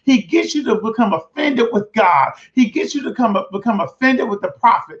God. He gets you to become offended with God. He gets you to become offended with the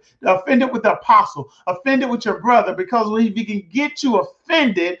prophet, offended with the apostle, offended with your brother, because if he can get you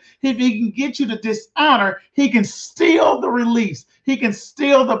offended, if he can get you to dishonor, he can steal the release. He can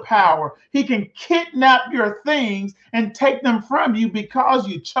steal the power. He can kidnap your things and take them from you because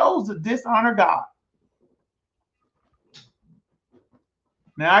you chose to dishonor God.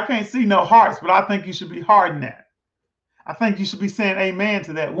 Now, I can't see no hearts, but I think you should be hard in that. I think you should be saying amen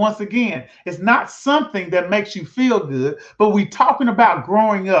to that. Once again, it's not something that makes you feel good, but we're talking about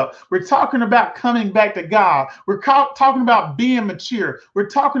growing up. We're talking about coming back to God. We're talking about being mature. We're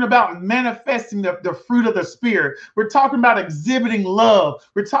talking about manifesting the fruit of the Spirit. We're talking about exhibiting love.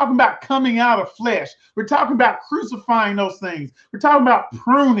 We're talking about coming out of flesh. We're talking about crucifying those things. We're talking about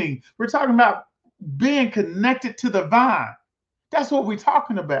pruning. We're talking about being connected to the vine. That's what we're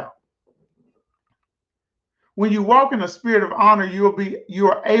talking about. When you walk in a spirit of honor, you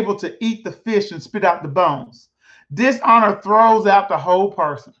are able to eat the fish and spit out the bones. Dishonor throws out the whole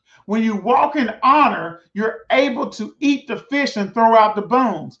person. When you walk in honor, you're able to eat the fish and throw out the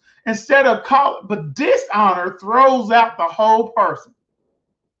bones. But dishonor throws out the whole person.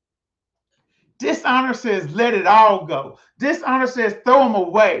 Dishonor says, let it all go. Dishonor says, throw them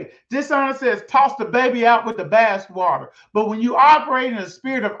away. Dishonor says, toss the baby out with the bath water. But when you operate in a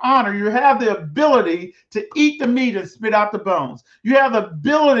spirit of honor, you have the ability to eat the meat and spit out the bones. You have the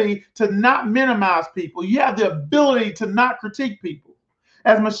ability to not minimize people. You have the ability to not critique people.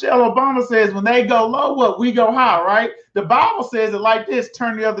 As Michelle Obama says, when they go low, what? We go high, right? The Bible says it like this,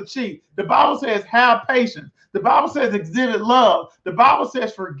 turn the other cheek. The Bible says, have patience. The Bible says, exhibit love. The Bible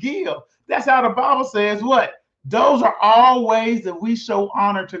says, forgive. That's how the Bible says what? Those are all ways that we show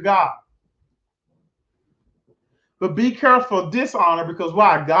honor to God. But be careful of dishonor, because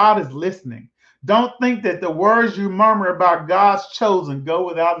why? God is listening. Don't think that the words you murmur about God's chosen go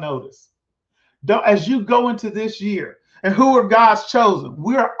without notice. As you go into this year, and who are God's chosen?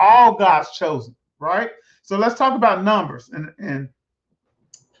 We're all God's chosen, right? So let's talk about numbers, and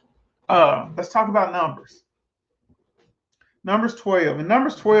let's talk about numbers. Numbers 12. In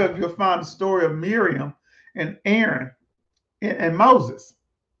Numbers 12, you'll find the story of Miriam and Aaron and Moses,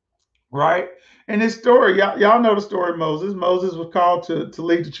 right? In this story, y'all know the story of Moses. Moses was called to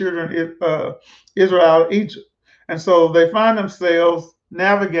lead the children of Israel out of Egypt. And so they find themselves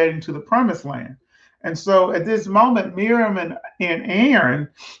navigating to the promised land. And so at this moment, Miriam and Aaron,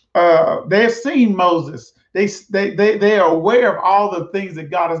 they have seen Moses. They are aware of all the things that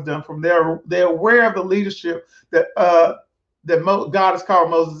God has done from there. They're aware of the leadership that God has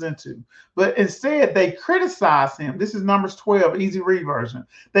called Moses into. But instead, they criticize him. This is Numbers 12, easy read version.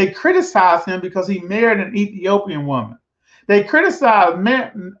 They criticize him because he married an Ethiopian woman. They criticized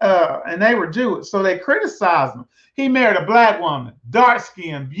men, and they were Jewish, so they criticized him. He married a black woman, dark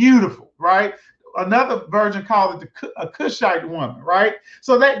skinned, beautiful, right? Another version called it a Cushite woman, right?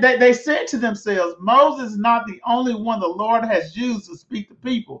 So they said to themselves, Moses is not the only one the Lord has used to speak to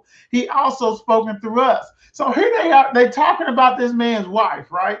people. He also spoken through us. So here they are, they talking about this man's wife,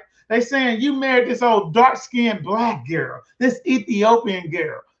 right? They saying, you married this old dark-skinned black girl, this Ethiopian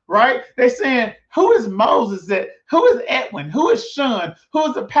girl, right? They saying, who is Moses? Who is Edwin? Who is Shun? Who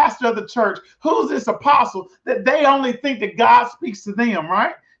is the pastor of the church? Who's this apostle that they only think that God speaks to them,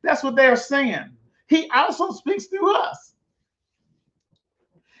 right? That's what they're saying. He also speaks through us.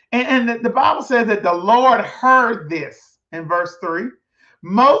 And the Bible says that the Lord heard this in verse 3.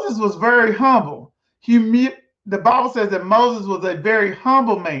 Moses was very humble. The Bible says that Moses was a very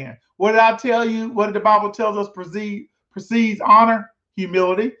humble man. What did I tell you? What did the Bible tells us precedes honor?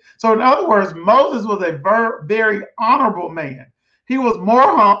 Humility. So in other words, Moses was a very honorable man. He was more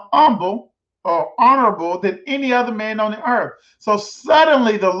humble or honorable than any other man on the earth. So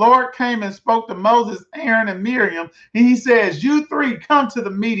suddenly the Lord came and spoke to Moses, Aaron, and Miriam, and he says, you three come to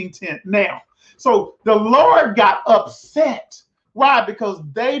the meeting tent now. So the Lord got upset. Why? Because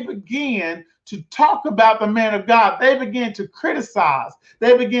they began to talk about the man of God. They began to criticize.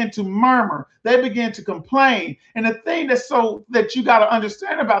 They began to murmur. They began to complain. And the thing that you got to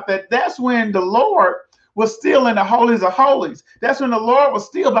understand about that's when the Lord was still in the holies of holies. That's when the Lord was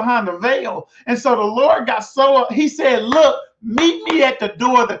still behind the veil. And so the Lord got he said, look, meet me at the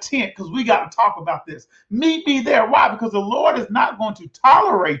door of the tent, because we got to talk about this. Meet me there. Why? Because the Lord is not going to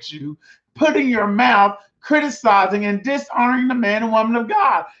tolerate you putting your mouth criticizing and dishonoring the man and woman of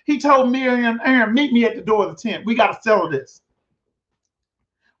God. He told Miriam and Aaron, meet me at the door of the tent. We got to settle this.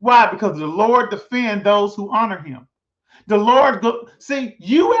 Why? Because the Lord defends those who honor him. The Lord, see,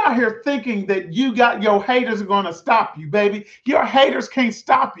 you out here thinking that your haters are going to stop you, baby. Your haters can't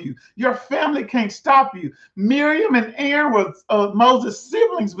stop you. Your family can't stop you. Miriam and Aaron were Moses'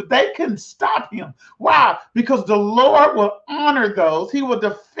 siblings, but they couldn't stop him. Why? Because the Lord will honor those. He will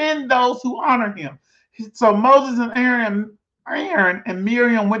defend those who honor him. So Moses and Aaron and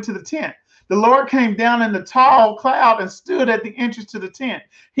Miriam went to the tent. The Lord came down in the tall cloud and stood at the entrance to the tent.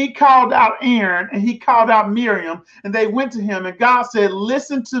 He called out Aaron and he called out Miriam, and they went to him. And God said,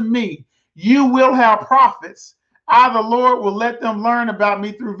 listen to me. You will have prophets. I, the Lord, will let them learn about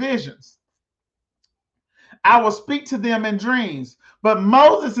me through visions. I will speak to them in dreams. But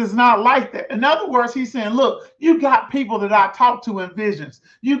Moses is not like that. In other words, he's saying, look, you got people that I talk to in visions.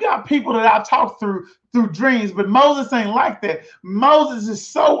 You got people that I talk through dreams, but Moses ain't like that. Moses is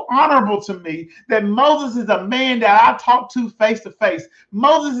so honorable to me that Moses is a man that I talk to face to face.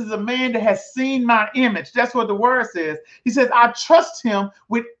 Moses is a man that has seen my image. That's what the word says. He says, I trust him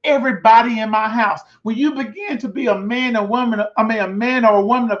with everybody in my house. When you begin to be a man or woman, a man or a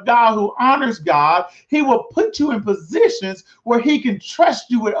woman of God who honors God, he will put you in positions where he can trust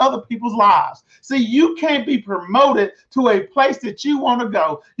you with other people's lives. See, you can't be promoted to a place that you want to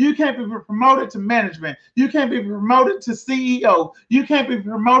go. You can't be promoted to management. You can't be promoted to CEO. You can't be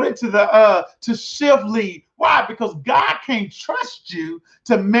promoted to the to shift lead. Why? Because God can't trust you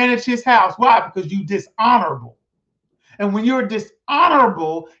to manage his house. Why? Because you're dishonorable. And when you're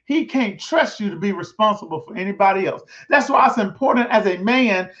dishonorable, he can't trust you to be responsible for anybody else. That's why it's important as a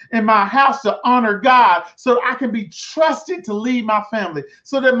man in my house to honor God so I can be trusted to lead my family,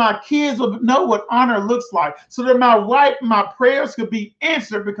 so that my kids will know what honor looks like, so that my prayers could be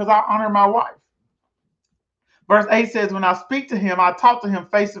answered because I honor my wife. Verse 8 says, when I speak to him, I talk to him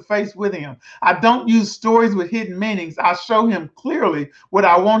face to face with him. I don't use stories with hidden meanings. I show him clearly what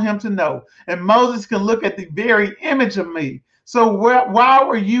I want him to know. And Moses can look at the very image of me. So why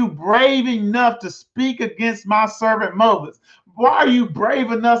were you brave enough to speak against my servant Moses? Why are you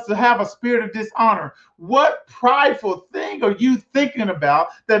brave enough to have a spirit of dishonor? What prideful thing are you thinking about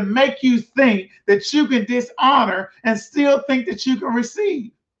that make you think that you can dishonor and still think that you can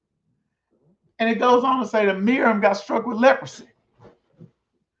receive? And it goes on to say that Miriam got struck with leprosy.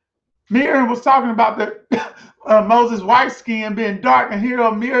 Miriam was talking about the Moses' white skin being dark, and here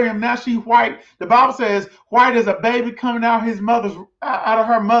Miriam, now she's white. The Bible says white as a baby coming out of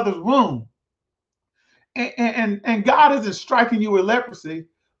her mother's womb. And God isn't striking you with leprosy,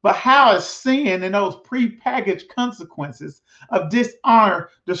 but how is sin and those prepackaged consequences of dishonor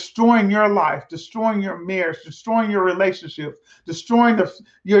destroying your life, destroying your marriage, destroying your relationships, destroying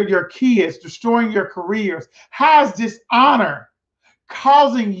your kids, destroying your careers? How is dishonor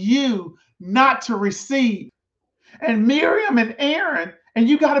causing you not to receive? And Miriam and Aaron, and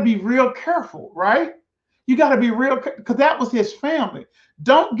you got to be real careful, right? You got to be real, because that was his family.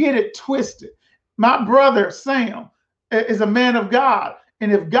 Don't get it twisted. My brother, Sam, is a man of God.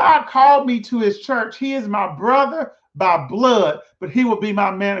 And if God called me to his church, he is my brother by blood, but he will be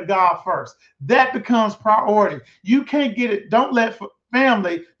my man of God first. That becomes priority. You can't get it. Don't let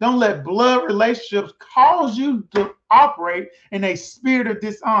blood relationships cause you to operate in a spirit of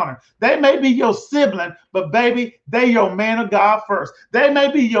dishonor. They may be your sibling, but baby, they your man of God first. They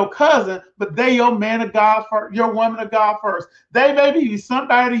may be your cousin, but they your man of God first, your woman of God first. They may be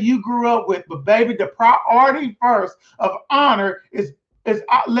somebody you grew up with, but baby, the priority first of honor is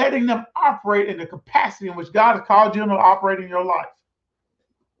letting them operate in the capacity in which God has called you to operate in your life.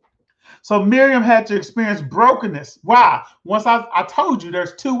 So Miriam had to experience brokenness. Why? Once I told you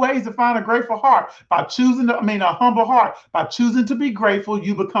there's two ways to find a grateful heart. By choosing a humble heart. By choosing to be grateful,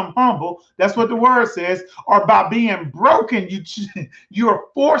 you become humble. That's what the word says. Or by being broken, you're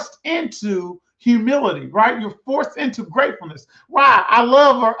forced into humility, right? You're forced into gratefulness. Why? I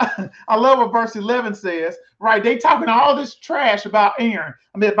love what verse 11 says, right? They talking all this trash about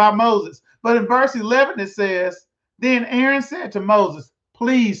about Moses. But in verse 11 it says, then Aaron said to Moses,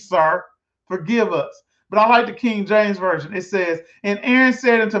 please, sir, forgive us. But I like the King James Version. It says, and Aaron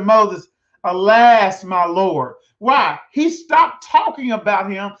said unto Moses, alas, my Lord. Why? He stopped talking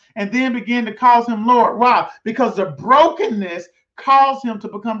about him and then began to call him Lord. Why? Because the brokenness caused him to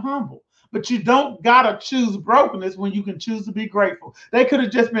become humble. But you don't gotta choose brokenness when you can choose to be grateful. They could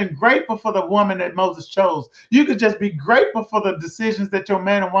have just been grateful for the woman that Moses chose. You could just be grateful for the decisions that your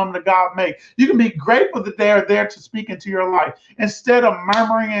man and woman of God make. You can be grateful that they are there to speak into your life instead of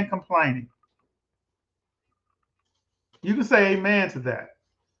murmuring and complaining. You can say amen to that.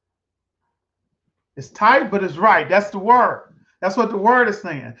 It's tight, but it's right. That's the word. That's what the word is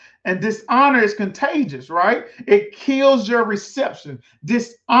saying. And dishonor is contagious, right? It kills your reception.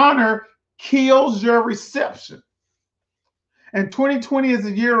 Dishonor kills your reception. And 2020 is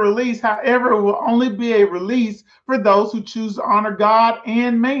a year of release. However, it will only be a release for those who choose to honor God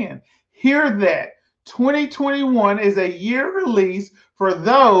and man. Hear that. 2021 is a year release for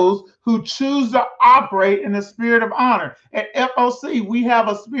those who choose to operate in the spirit of honor. At FOC, we have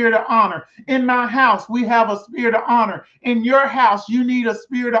a spirit of honor. In my house, we have a spirit of honor. In your house, you need a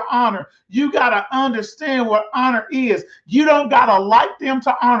spirit of honor. You got to understand what honor is. You don't got to like them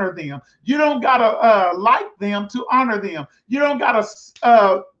to honor them. You don't got to like them to honor them. You don't got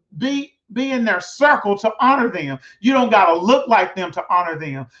to be in their circle to honor them. You don't got to look like them to honor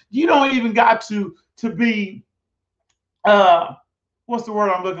them. You don't even got to to be, what's the word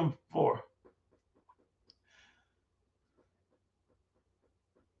I'm looking for?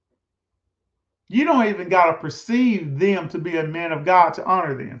 You don't even got to perceive them to be a man of God to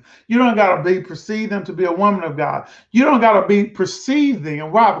honor them. You don't got to be perceive them to be a woman of God. You don't got to be perceive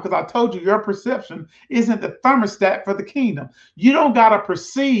them. Why? Because I told you your perception isn't the thermostat for the kingdom. You don't got to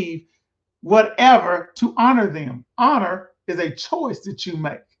perceive whatever to honor them. Honor is a choice that you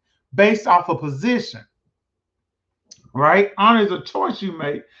make based off a position, right? Honor is a choice you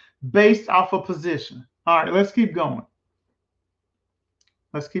make based off a position. All right, let's keep going.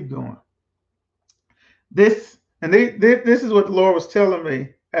 Let's keep going. This is what the Lord was telling me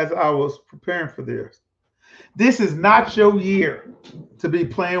as I was preparing for this. This is not your year to be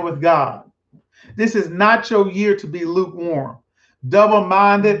playing with God. This is not your year to be lukewarm,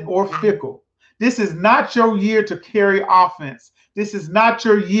 double-minded, or fickle. This is not your year to carry offense. This is not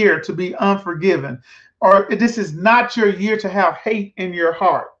your year to be unforgiving, or this is not your year to have hate in your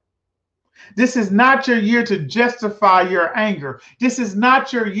heart. This is not your year to justify your anger. This is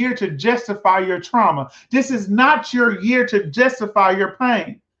not your year to justify your trauma. This is not your year to justify your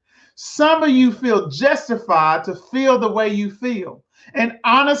pain. Some of you feel justified to feel the way you feel. And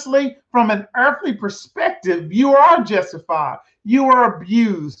honestly, from an earthly perspective, you are justified. You are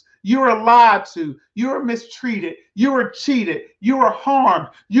abused. You were lied to. You were mistreated. You were cheated. You were harmed.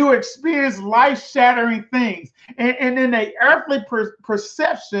 You experienced life-shattering things. And in an earthly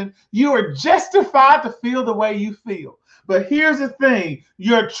perception, you are justified to feel the way you feel. But here's the thing.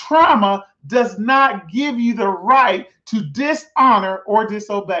 Your trauma does not give you the right to dishonor or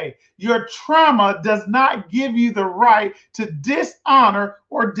disobey. Your trauma does not give you the right to dishonor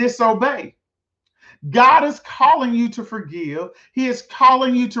or disobey. God is calling you to forgive. He is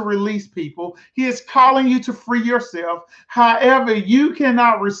calling you to release people. He is calling you to free yourself. However, you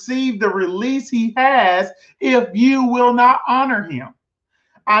cannot receive the release he has if you will not honor him.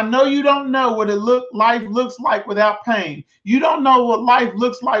 I know you don't know what life looks like without pain. You don't know what life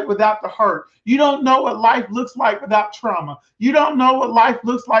looks like without the hurt. You don't know what life looks like without trauma. You don't know what life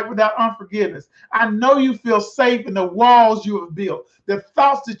looks like without unforgiveness. I know you feel safe in the walls you have built, the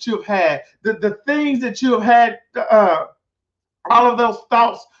thoughts that you've had, the things that you have had, all of those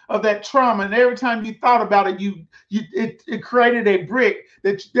thoughts of that trauma. And every time you thought about it, it created a brick.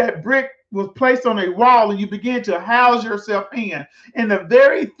 That brick was placed on a wall and you begin to house yourself in. And the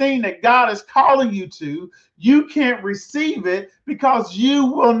very thing that God is calling you to, you can't receive it because you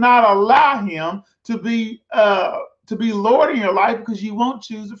will not allow him to be Lord in your life because you won't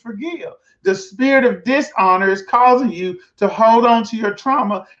choose to forgive. The spirit of dishonor is causing you to hold on to your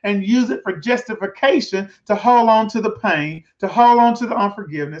trauma and use it for justification to hold on to the pain, to hold on to the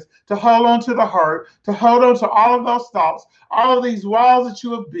unforgiveness, to hold on to the hurt, to hold on to all of those thoughts, all of these walls that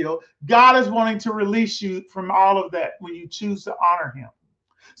you have built. God is wanting to release you from all of that when you choose to honor him.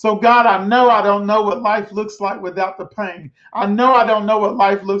 So God, I know I don't know what life looks like without the pain. I know I don't know what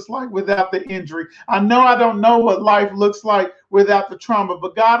life looks like without the injury. I know I don't know what life looks like without the trauma.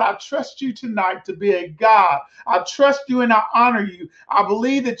 But God, I trust you tonight to be a God. I trust you and I honor you. I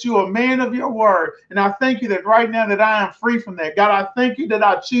believe that you are a man of your word. And I thank you that right now that I am free from that. God, I thank you that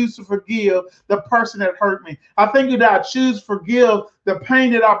I choose to forgive the person that hurt me. I thank you that I choose to forgive the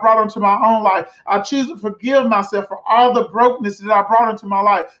pain that I brought into my own life. I choose to forgive myself for all the brokenness that I brought into my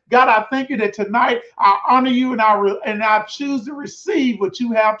life. God, I thank you that tonight I honor you and I choose to receive what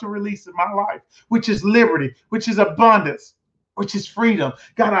you have to release in my life, which is liberty, which is abundance, which is freedom.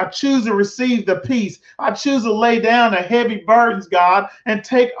 God, I choose to receive the peace. I choose to lay down the heavy burdens, God, and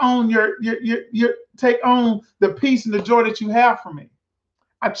take on take on the peace and the joy that you have for me.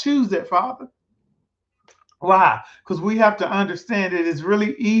 I choose that, Father. Why? Because we have to understand that it's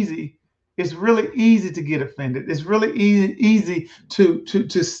really easy. It's really easy to get offended. It's really easy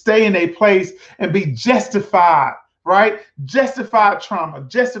to stay in a place and be justified, right? Justified trauma,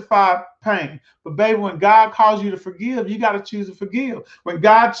 justified pain. But baby, when God calls you to forgive, you got to choose to forgive. When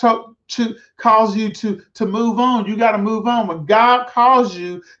God calls you to move on, you got to move on. When God calls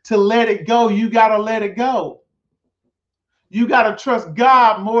you to let it go, you got to let it go. You got to trust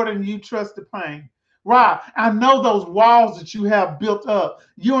God more than you trust the pain. Right. I know those walls that you have built up.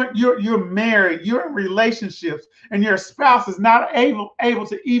 You're married, you're in relationships, and your spouse is not able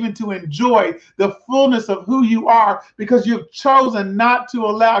to even to enjoy the fullness of who you are because you've chosen not to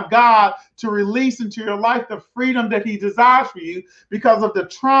allow God to release into your life the freedom that he desires for you because of the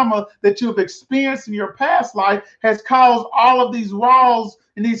trauma that you've experienced in your past life has caused all of these walls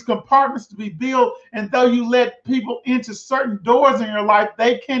and these compartments to be built. And though you let people into certain doors in your life,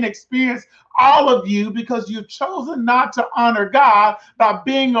 they can't experience all of you because you've chosen not to honor God by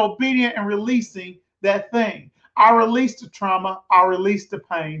being obedient and releasing that thing. I release the trauma. I release the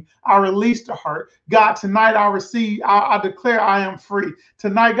pain. I release the hurt. God, tonight I declare I am free.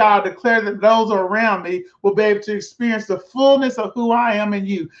 Tonight, God, I declare that those around me will be able to experience the fullness of who I am in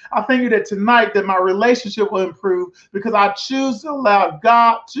you. I thank you that tonight that my relationship will improve because I choose to allow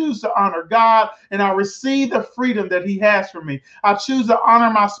God, choose to honor God, and I receive the freedom that he has for me. I choose to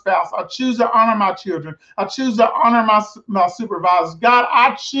honor my spouse. I choose to honor my children. I choose to honor my supervisors. God,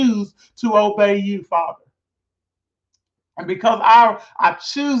 I choose to obey you, Father. And because I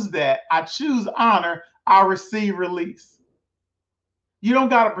choose that, I choose honor, I receive release. You don't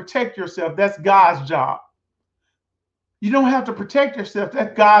got to protect yourself. That's God's job. You don't have to protect yourself.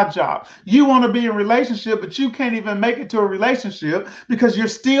 That's God's job. You want to be in a relationship, but you can't even make it to a relationship because you're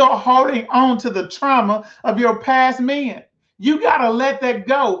still holding on to the trauma of your past men. You got to let that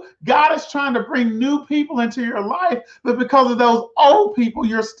go. God is trying to bring new people into your life, but because of those old people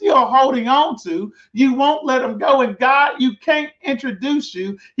you're still holding on to, you won't let them go. And God, you can't introduce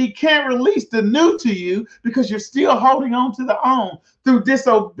you. He can't release the new to you because you're still holding on to the old. Through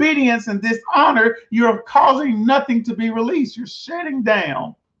disobedience and dishonor, you're causing nothing to be released. You're shutting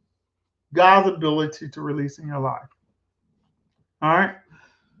down God's ability to release in your life. All right?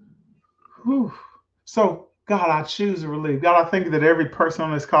 Whew. So, God, I choose to relieve. God, I thank you that every person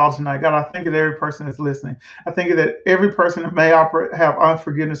on this call tonight, God, I thank you that every person that's listening. I thank you that every person that may have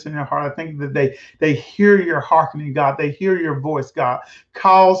unforgiveness in their heart. I thank you that they hear your hearkening, God. They hear your voice, God.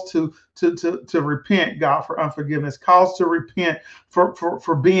 Calls to repent, God, for unforgiveness. Calls to repent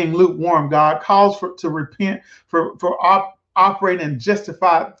for being lukewarm, God. Calls to repent for operating and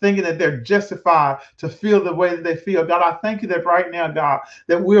justified, thinking that they're justified to feel the way that they feel. God, I thank you that right now, God,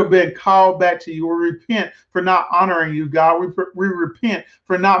 that we're being called back to you. We repent for not honoring you, God. We repent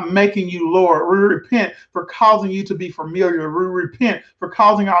for not making you Lord. We repent for causing you to be familiar. We repent for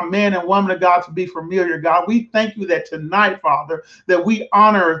causing our men and women of God to be familiar, God. We thank you that tonight, Father, that we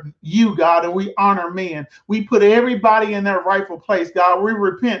honor you, God, and we honor men. We put everybody in their rightful place, God. We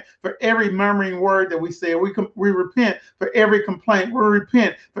repent for every murmuring word that we say. We repent for every complaint. We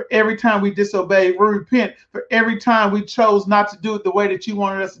repent for every time we disobey. We repent for every time we chose not to do it the way that you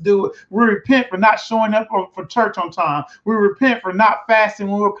wanted us to do it. We repent for not showing up for church on time. We repent for not fasting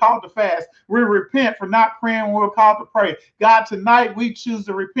when we were called to fast. We repent for not praying when we were called to pray. God, tonight we choose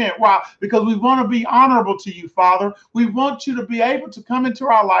to repent. Why? Because we want to be honorable to you, Father. We want you to be able to come into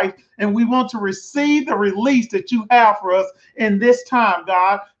our life, and we want to receive the release that you have for us in this time,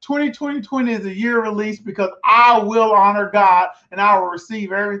 God. 2020 is a year of release because I will honor God and I will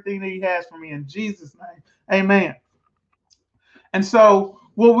receive everything that he has for me in Jesus' name. Amen. And so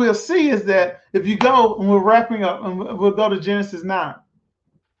what we'll see is that if you go, and we're wrapping up, and we'll go to Genesis 9.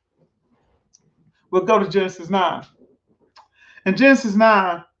 We'll go to Genesis 9. And Genesis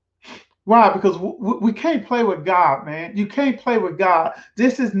 9, why? Because we can't play with God, man. You can't play with God.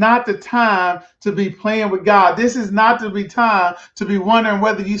 This is not the time to be playing with God. This is not to be time to be wondering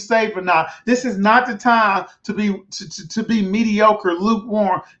whether you saved or not. This is not the time to be mediocre,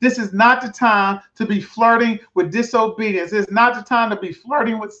 lukewarm. This is not the time to be flirting with disobedience. It's not the time to be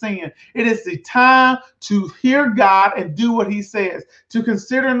flirting with sin. It is the time to hear God and do what he says, to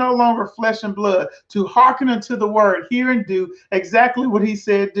consider no longer flesh and blood, to hearken unto the word, hear and do exactly what he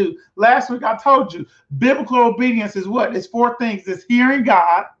said do. Last week I told you, biblical obedience is what? It's 4 things. It's hearing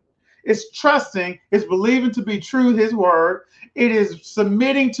God, it's trusting, it's believing to be true his word, it is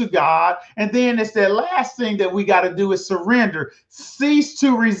submitting to God, and then it's that last thing that we got to do is surrender. Cease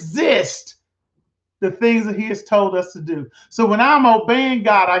to resist the things that he has told us to do. So when I'm obeying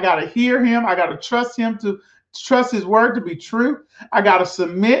God, I got to hear him, I got to trust him, to trust his word to be true, I got to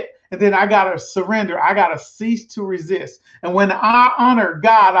submit, and then I got to surrender. I got to cease to resist. And when I honor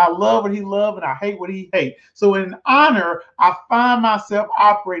God, I love what he loves and I hate what he hates. So in honor, I find myself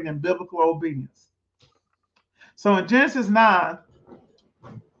operating in biblical obedience. So in Genesis 9,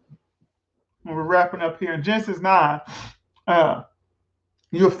 when we're wrapping up here, in Genesis 9,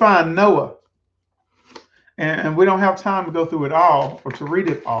 you'll find Noah. And we don't have time to go through it all or to read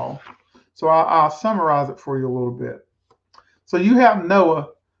it all. So I'll summarize it for you a little bit. So you have Noah.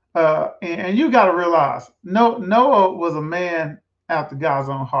 And you got to realize, Noah was a man after God's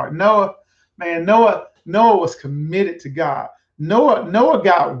own heart. Noah was committed to God. Noah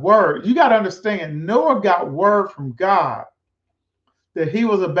got word. You got to understand, Noah got word from God that he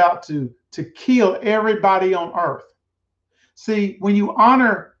was about to kill everybody on earth. See, when you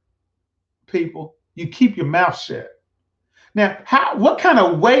honor people, you keep your mouth shut. Now, what kind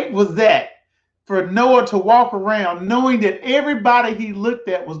of weight was that for Noah to walk around knowing that everybody he looked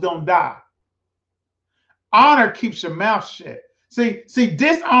at was going to die? Honor keeps your mouth shut. See,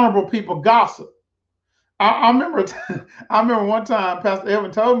 dishonorable people gossip. I remember I remember one time Pastor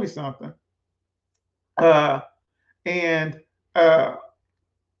Evan told me something, uh, and uh,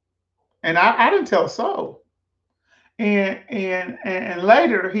 I didn't tell a soul. And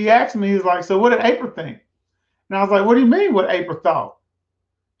later he asked me, he's like, so what did April think? And I was like, what do you mean what April thought?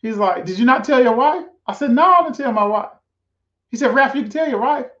 He's like, did you not tell your wife? I said, no, I didn't tell my wife. He said, Ralph, you can tell your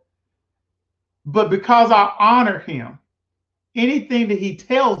wife. But because I honor him, anything that he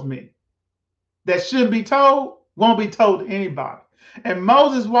tells me that shouldn't be told won't be told to anybody. And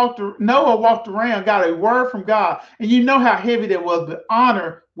Noah walked around, got a word from God, and you know how heavy that was. But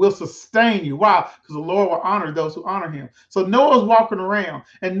honor will sustain you. Why? Because the Lord will honor those who honor Him. So Noah's walking around,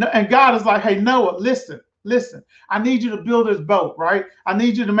 and God is like, "Hey Noah, listen. I need you to build this boat, right? I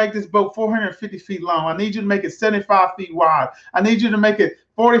need you to make this boat 450 feet long. I need you to make it 75 feet wide. I need you to make it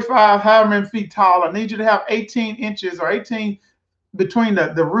 45 however many feet tall. I need you to have 18 inches or 18 between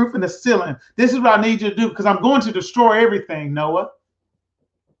the roof and the ceiling. This is what I need you to do because I'm going to destroy everything, Noah.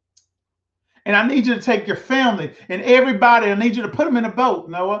 And I need you to take your family and everybody. I need you to put them in a boat,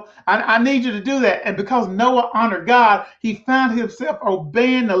 Noah. I need you to do that." And because Noah honored God, he found himself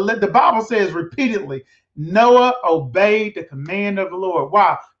obeying the Bible says repeatedly, Noah obeyed the command of the Lord.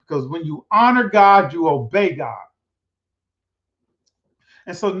 Why? Because when you honor God, you obey God.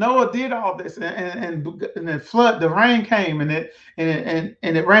 And so Noah did all this, and the rain came, and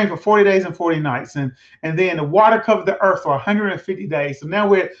it rained for 40 days and 40 nights, and then the water covered the earth for 150 days. So now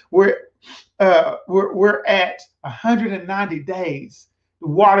we're at 190 days. The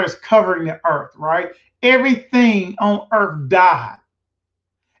water is covering the earth, right? Everything on earth died,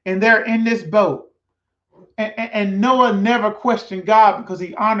 and they're in this boat. And Noah never questioned God because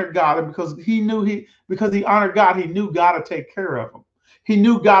he honored God, and because he honored God, he knew God would take care of him. He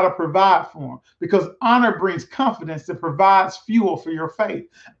knew God would provide for him because honor brings confidence that provides fuel for your faith.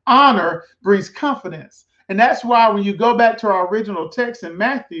 Honor brings confidence. And that's why when you go back to our original text in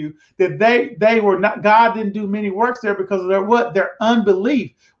Matthew, that they were not, God didn't do many works there because of their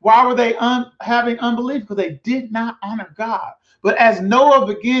unbelief. Why were they having unbelief? Because they did not honor God. But as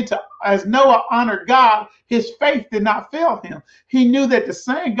Noah honored God, his faith did not fail him. He knew that the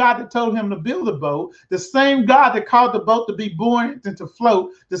same God that told him to build a boat, the same God that caused the boat to be buoyant and to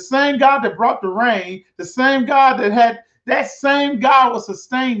float, the same God that brought the rain, the same God that same God will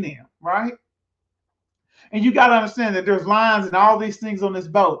sustain them, right? And you got to understand that there's lines and all these things on this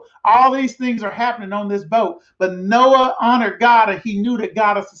boat. All these things are happening on this boat. But Noah honored God, and he knew that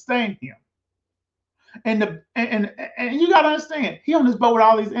God would sustain him. And you got to understand, he on this boat with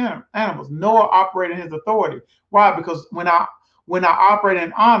all these animals. Noah operated in his authority. Why? Because when I operate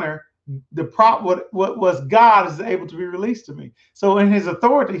in honor, what was God is able to be released to me. So in his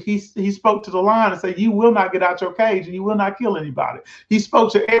authority, he spoke to the lion and said, "You will not get out your cage, and you will not kill anybody." He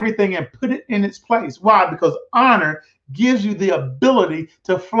spoke to everything and put it in its place. Why? Because honor gives you the ability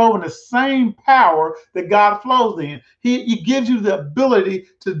to flow in the same power that God flows in. He gives you the ability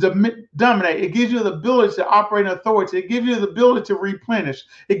to dominate. It gives you the ability to operate in authority. It gives you the ability to replenish.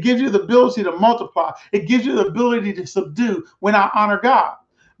 It gives you the ability to multiply. It gives you the ability to subdue when I honor God.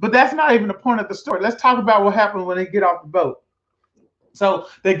 But that's not even the point of the story. Let's talk about what happened when they get off the boat. So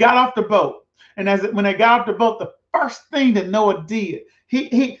they got off the boat, and when they got off the boat, the first thing that Noah did,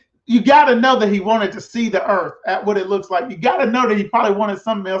 you got to know that he wanted to see the earth at what it looks like. You got to know that he probably wanted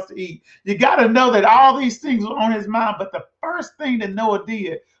something else to eat. You got to know that all these things were on his mind. But the first thing that Noah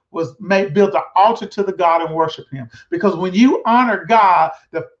did was build an altar to the God and worship him. Because when you honor God,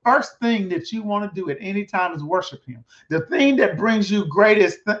 the first thing that you want to do at any time is worship him. The thing that brings you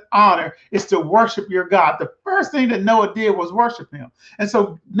greatest honor is to worship your God. The first thing that Noah did was worship him. And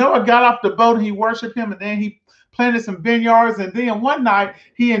so Noah got off the boat and he worshiped him, and then he planted some vineyards, and then one night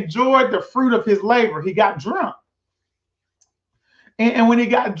he enjoyed the fruit of his labor. He got drunk. And when he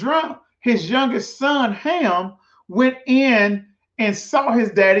got drunk, his youngest son, Ham, went in and saw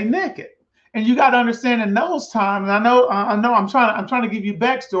his daddy naked. And you got to understand in those times, and I know I'm trying to give you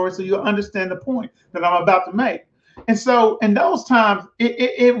backstory so you'll understand the point that I'm about to make. And so in those times,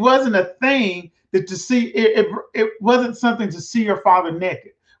 it wasn't a thing that to see, it wasn't something to see your father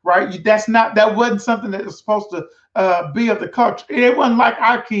naked. Right? That wasn't something that was supposed to be of the culture. It wasn't like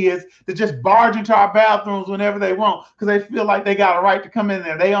our kids that just barge into our bathrooms whenever they want because they feel like they got a right to come in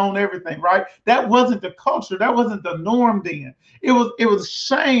there. They own everything, right? That wasn't the culture. That wasn't the norm then. It was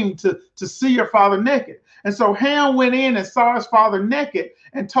shame to see your father naked. And so Ham went in and saw his father naked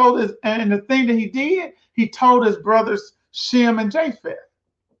and and the thing that he did, he told his brothers Shem and Japheth.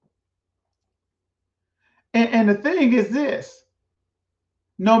 And the thing is this.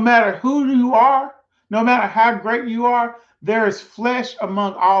 No matter who you are, no matter how great you are, there is flesh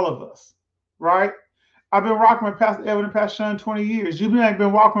among all of us, right? I've been rocking with Pastor Evan and Pastor Sean 20 years. You've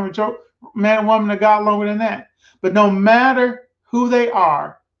been walking with your man and woman of God longer than that. But no matter who they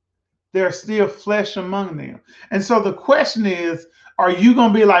are, there's still flesh among them. And so the question is, are you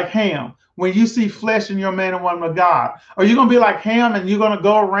going to be like Ham when you see flesh in your man and woman of God? Are you going to be like Ham and you're going to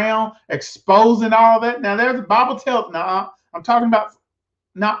go around exposing all that? Now, there's the Bible tells, now I'm talking about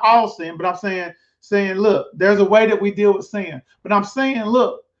not all sin, but I'm saying, look, there's a way that we deal with sin. But I'm saying,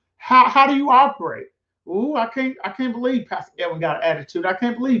 look, how do you operate? Ooh, I can't believe Pastor Evan got an attitude. I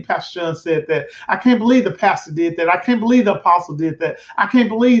can't believe Pastor Sean said that. I can't believe the pastor did that. I can't believe the apostle did that. I can't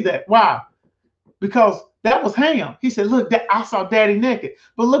believe that. Why? Because that was Ham. He said, look, I saw daddy naked.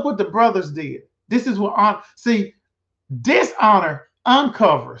 But look what the brothers did. This is what dishonor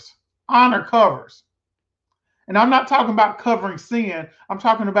uncovers, honor covers. And I'm not talking about covering sin. I'm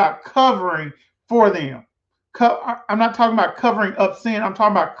talking about covering for them. I'm not talking about covering up sin. I'm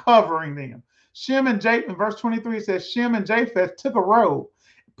talking about covering them. Shem and Japheth, in verse 23, says, Shem and Japheth took a robe,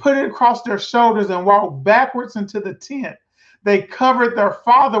 put it across their shoulders, and walked backwards into the tent. They covered their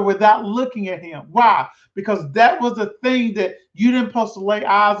father without looking at him. Why? Because that was a thing that you didn't supposed to lay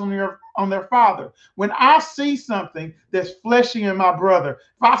eyes on their father. When I see something that's fleshy in my brother,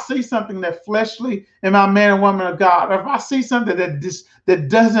 if I see something that's fleshly in my man and woman of God, or if I see something that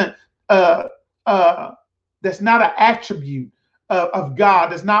doesn't that's not an attribute of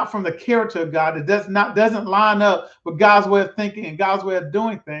God, that's not from the character of God, that doesn't line up with God's way of thinking and God's way of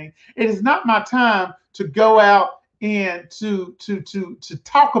doing things, it is not my time to go out and to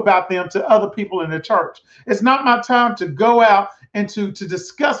talk about them to other people in the church. It's not my time to go out and to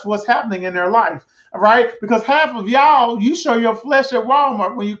discuss what's happening in their life. All right, because half of y'all, you show your flesh at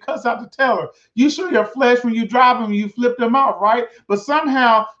Walmart when you cuss out the teller. You show your flesh when you drive them and you flip them off, right? But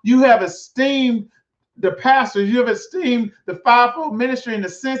somehow you have esteemed the pastors, you have esteemed the fivefold ministry in the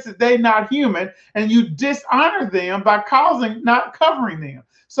sense that they're not human, and you dishonor them by not covering them.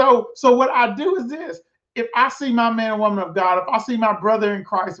 So what I do is this. If I see my man and woman of God, if I see my brother in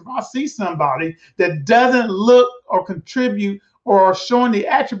Christ, if I see somebody that doesn't look or contribute or showing the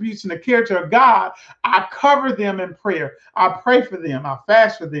attributes and the character of God, I cover them in prayer. I pray for them. I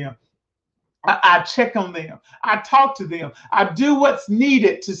fast for them. I check on them. I talk to them. I do what's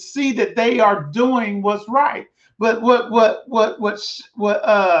needed to see that they are doing what's right. But what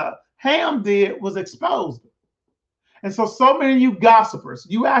Ham did was expose them. And so many of you gossipers,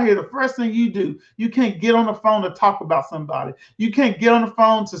 you out here, the first thing you do, you can't get on the phone to talk about somebody. You can't get on the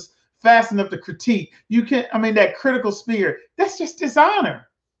phone to fast enough to critique. You can't, that critical spirit, that's just dishonor.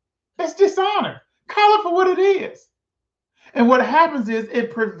 That's dishonor. Call it for what it is. And what happens is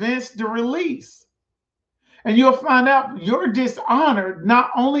it prevents the release. And you'll find out your dishonor not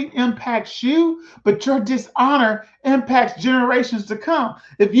only impacts you, but your dishonor impacts generations to come.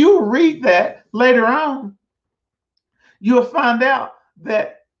 If you read that later on, you'll find out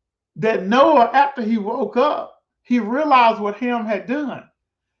that Noah, after he woke up, he realized what Ham had done.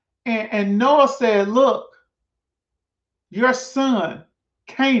 And Noah said, look, your son,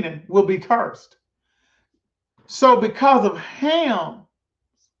 Canaan, will be cursed. So because of Ham's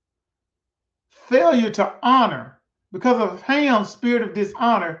failure to honor, because of Ham's spirit of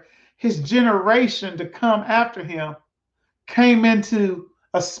dishonor, his generation to come after him came into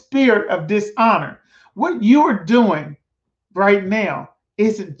a spirit of dishonor. What you are doing right now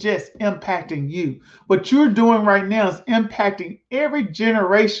isn't just impacting you. What you're doing right now is impacting every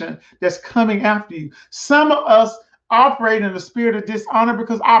generation that's coming after you. Some of us operate in the spirit of dishonor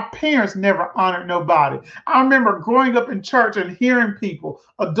because our parents never honored nobody. I remember growing up in church and hearing people,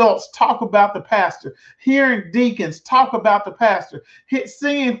 adults, talk about the pastor, hearing deacons talk about the pastor,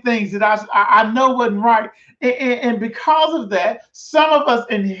 seeing things that I know wasn't right. And because of that, some of us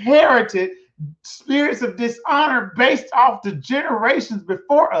inherited spirits of dishonor based off the generations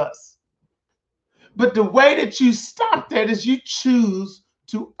before us. But the way that you stop that is you choose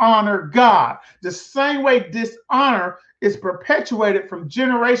to honor God. The same way dishonor is perpetuated from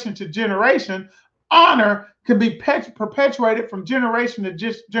generation to generation, honor can be perpetuated from generation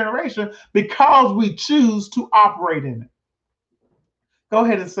to generation because we choose to operate in it. Go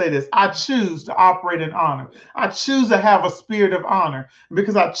ahead and say this. I choose to operate in honor. I choose to have a spirit of honor.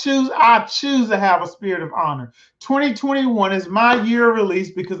 Because I choose to have a spirit of honor. 2021 is my year of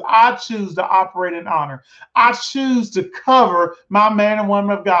release because I choose to operate in honor. I choose to cover my man and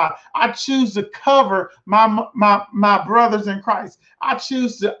woman of God. I choose to cover my brothers in Christ. I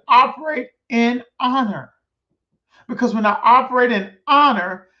choose to operate in honor. Because when I operate in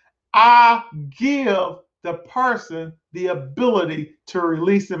honor, I give the person the ability to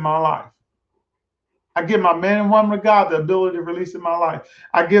release in my life. I give my man and woman of God the ability to release in my life.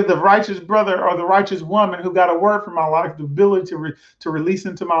 I give the righteous brother or the righteous woman who got a word for my life the ability to release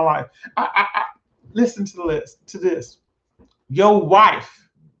into my life. Listen to this. Your wife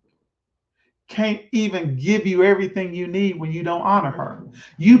can't even give you everything you need when you don't honor her.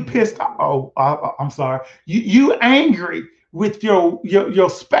 You pissed off. Oh, I'm sorry. You angry with your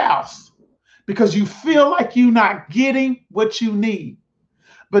spouse because you feel like you're not getting what you need.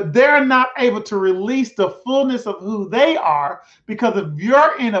 But they're not able to release the fullness of who they are because of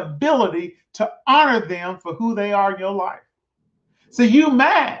your inability to honor them for who they are in your life. So you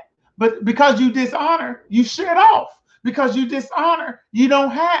mad, but because you dishonor, you shut off. Because you dishonor, you don't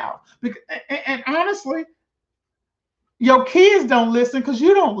have. And honestly, your kids don't listen because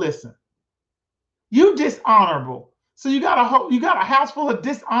you don't listen. You dishonorable. So you got a house full of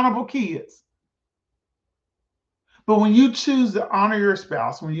dishonorable kids. But when you choose to honor your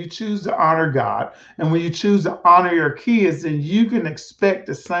spouse, when you choose to honor God, and when you choose to honor your kids, then you can expect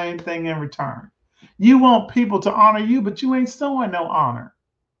the same thing in return. You want people to honor you, but you ain't sowing no honor.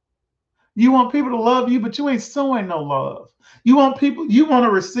 You want people to love you, but you ain't sowing no love. You want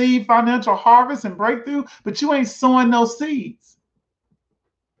to receive financial harvest and breakthrough, but you ain't sowing no seeds.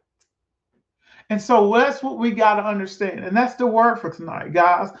 And so that's what we got to understand. And that's the word for tonight,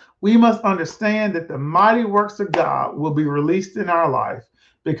 guys. We must understand that the mighty works of God will be released in our life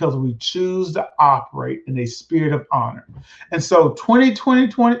because we choose to operate in a spirit of honor. And so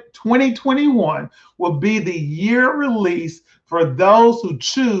 2021 will be the year release for those who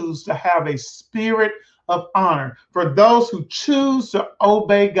choose to have a spirit of honor, for those who choose to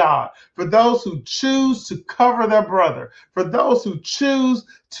obey God, for those who choose to cover their brother, for those who choose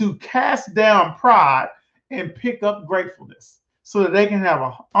to cast down pride and pick up gratefulness so that they can have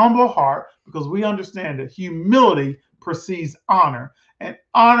a humble heart, because we understand that humility precedes honor, and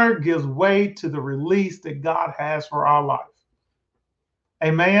honor gives way to the release that God has for our life.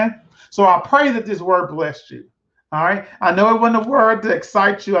 Amen. So I pray that this word blessed you. All right. I know it wasn't a word to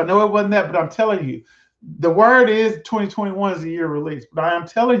excite you. I know it wasn't that, but I'm telling you, the word is 2021 is the year of release. But I am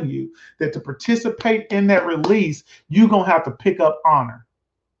telling you that to participate in that release, you're going to have to pick up honor.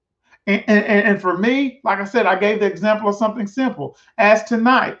 And for me, like I said, I gave the example of something simple as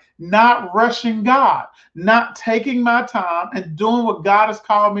tonight, not rushing God, not taking my time and doing what God has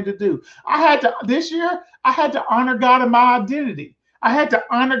called me to do. This year, I had to honor God in my identity. I had to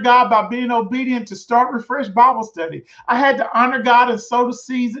honor God by being obedient to start Refresh Bible Study. I had to honor God and sow the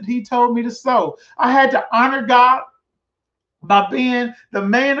seeds that He told me to sow. I had to honor God by being the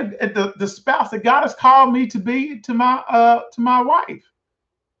man, the spouse that God has called me to be to my wife.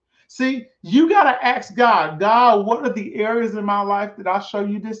 See, you got to ask God, what are the areas in my life that I show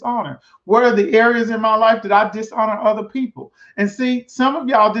you dishonor? What are the areas in my life that I dishonor other people? And see, some of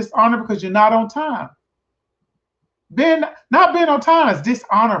y'all dishonor because you're not on time. Not being on time is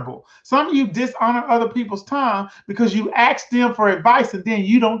dishonorable. Some of you dishonor other people's time because you ask them for advice and then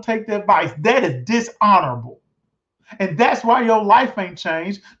you don't take the advice. That is dishonorable. And that's why your life ain't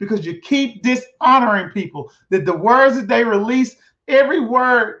changed, because you keep dishonoring people. That the words that they release, every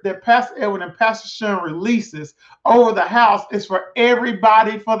word that Pastor Edwin and Pastor Sean releases over the house is for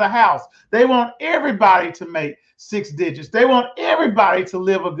everybody for the house. They want everybody to make 6 digits. They want everybody to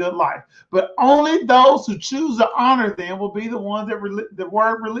live a good life. But only those who choose to honor them will be the ones that the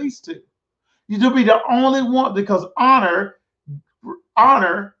word released to. You'll be the only one, because honor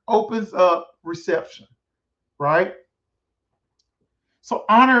opens up reception, right? So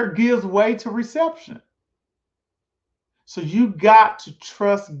honor gives way to reception. So you got to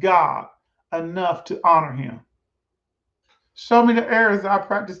trust God enough to honor Him. Show me the areas that I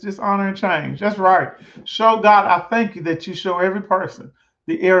practice dishonor and change. That's right. Show God, I thank you that you show every person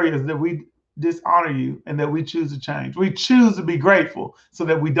the areas that we dishonor you and that we choose to change. We choose to be grateful so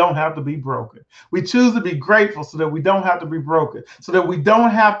that we don't have to be broken. We choose to be grateful so that we don't have to be broken, so that we don't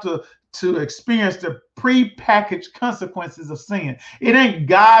have to experience the pre-packaged consequences of sin. It ain't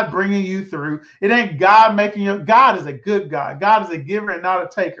God bringing you through. It ain't God making you. God is a good God. God is a giver and not a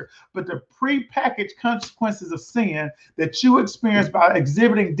taker. But the pre-packaged consequences of sin that you experience by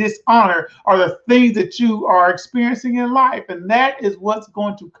exhibiting dishonor are the things that you are experiencing in life. And that is what's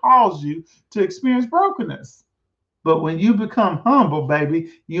going to cause you to experience brokenness. But when you become humble,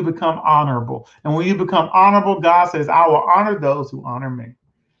 baby, you become honorable. And when you become honorable, God says, I will honor those who honor me.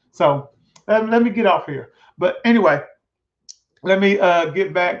 So let me get off here. But anyway, let me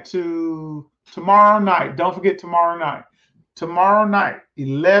get back to tomorrow night. Don't forget tomorrow night. Tomorrow night,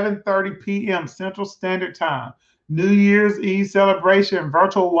 11:30 p.m. Central Standard Time. New Year's Eve celebration,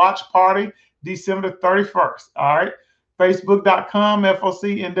 virtual watch party, December 31st. All right. Facebook.com,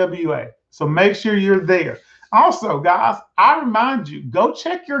 FOC NWA. So make sure you're there. Also, guys, I remind you, go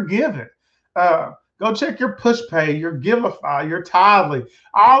check your giving. Go check your PushPay, your Giveify, your Tithely,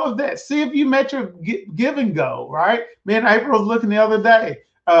 all of that. See if you met your giving goal, right? Me and April was looking the other day.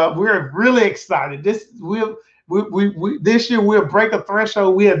 We're really excited. This year we'll break a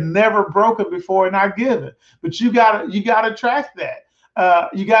threshold we have never broken before in our giving. But you gotta track that.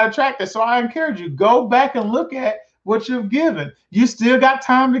 You gotta track that. So I encourage you, go back and look at what you've given. You still got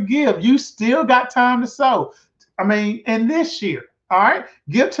time to give. You still got time to sow. I mean, in this year, all right,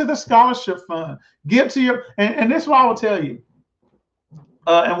 give to the scholarship fund. Give to your, and this is what I will tell you.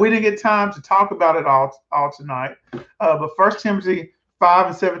 And we didn't get time to talk about it all tonight. But 1 Timothy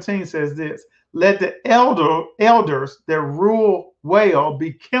 5:17 says this: let the elders that rule well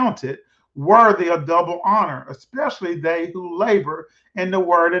be counted worthy of double honor, especially they who labor in the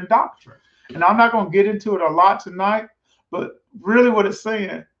word and doctrine. And I'm not going to get into it a lot tonight, but really what it's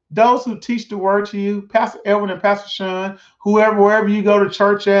saying, those who teach the word to you, Pastor Edwin and Pastor Sean, wherever you go to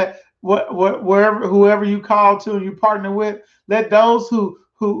church at, whoever you call to and you partner with, let those who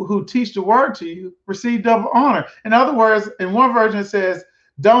teach the word to you receive double honor. In other words, in one version it says,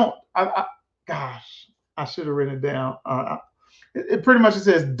 gosh, I should have written it down. It pretty much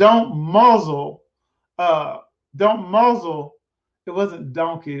says, don't muzzle. It wasn't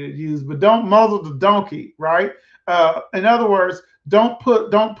donkey that used, but don't muzzle the donkey, right? In other words, don't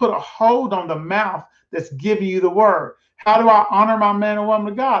put a hold on the mouth that's giving you the word. How do I honor my man and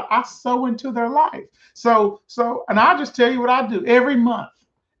woman of God? I sow into their life. So, and I'll just tell you what I do every month.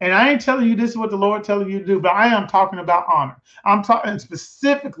 And I ain't telling you this is what the Lord telling you to do, but I am talking about honor. I'm talking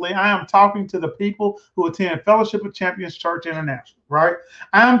specifically, I am talking to the people who attend Fellowship of Champions Church International, right?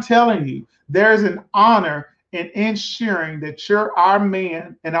 I'm telling you, there's an honor in ensuring that our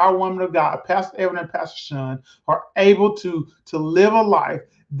man and our woman of God, Pastor Evan and Pastor Sean, are able to live a life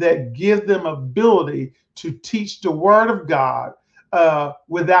that gives them ability to teach the word of God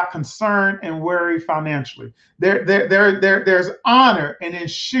without concern and worry financially. There's honor in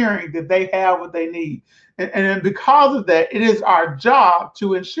ensuring that they have what they need. And because of that, it is our job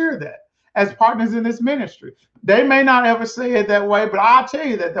to ensure that as partners in this ministry. They may not ever say it that way, but I'll tell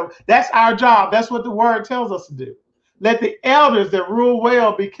you that that's our job. That's what the word tells us to do. Let the elders that rule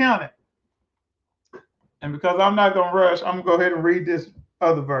well be counted. And because I'm not going to rush, I'm going to go ahead and read this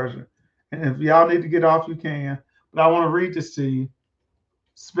other version. And if y'all need to get off, you can. But I want to read this to you,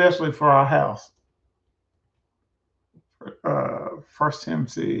 especially for our house. 1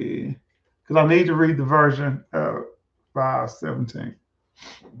 Timothy, because I need to read the version 5:17.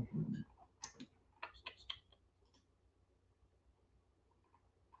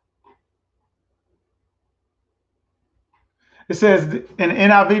 It says, in the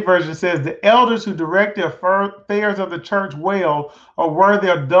NIV version, it says, the elders who direct the affairs of the church well are worthy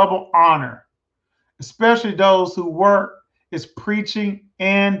of double honor, especially those who work is preaching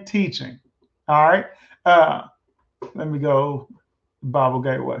and teaching. All right. Let me go Bible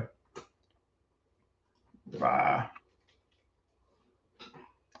Gateway.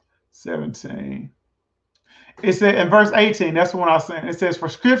 5:17. It said in verse 18, that's the one I was saying. It says, for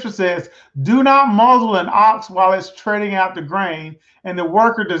scripture says, do not muzzle an ox while it's treading out the grain, and the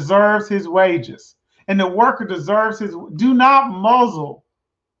worker deserves his wages. And the worker deserves do not muzzle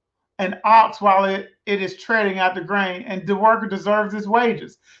an ox while it is treading out the grain, and the worker deserves his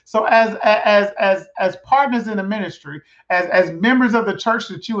wages. So as partners in the ministry, as members of the church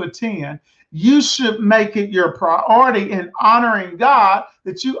that you attend, you should make it your priority in honoring God,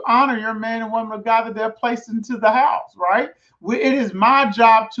 that you honor your man and woman of God that they're placed into the house, right? It is my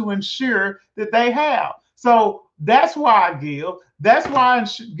job to ensure that they have. So that's why I give. That's why I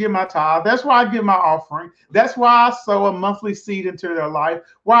give my tithe. That's why I give my offering. That's why I sow a monthly seed into their life.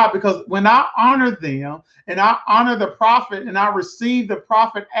 Why? Because when I honor them and I honor the prophet and I receive the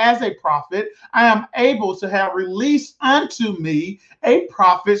prophet as a prophet, I am able to have released unto me a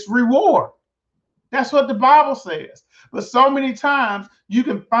prophet's reward. That's what the Bible says. But so many times you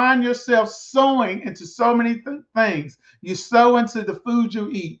can find yourself sowing into so many things. You sow into the food you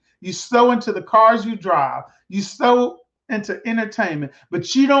eat. You sow into the cars you drive. You sow into entertainment,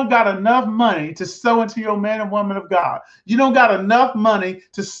 but you don't got enough money to sow into your man and woman of God. You don't got enough money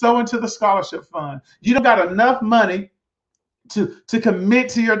to sow into the scholarship fund. You don't got enough money to commit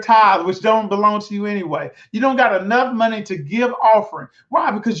to your tithe, which don't belong to you anyway. You don't got enough money to give offering.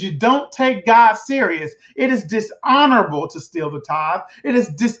 Why? Because you don't take God serious. It is dishonorable to steal the tithe. It is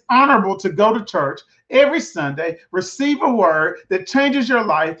dishonorable to go to church. every Sunday, receive a word that changes your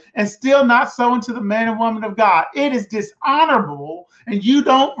life, and still not sow into the man and woman of God. It is dishonorable, and you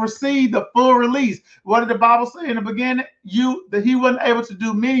don't receive the full release. What did the Bible say in the beginning? That he wasn't able to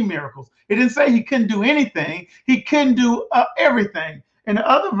do many miracles. It didn't say he couldn't do anything. He couldn't do everything. In the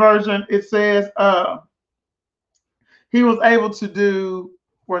other version, it says he was able to do.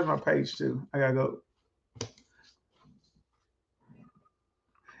 Where's my page to? I gotta go.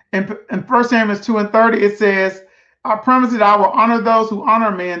 In 1 Samuel 2:30, it says, I promise that I will honor those who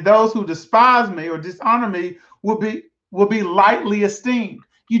honor me, and those who despise me or dishonor me will be lightly esteemed.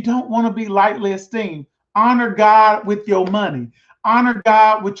 You don't want to be lightly esteemed. Honor God with your money. Honor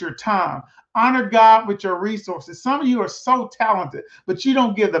God with your time. Honor God with your resources. Some of you are so talented, but you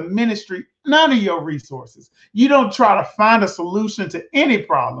don't give the ministry none of your resources. You don't try to find a solution to any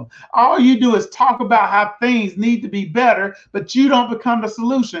problem. All you do is talk about how things need to be better, but you don't become the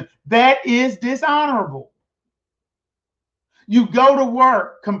solution. That is dishonorable. You go to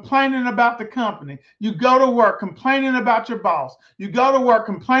work complaining about the company. You go to work complaining about your boss. You go to work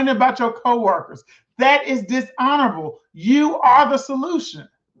complaining about your coworkers. That is dishonorable. You are the solution.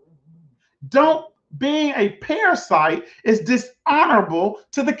 Being a parasite is dishonorable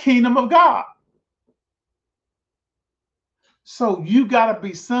to the kingdom of God. So you got to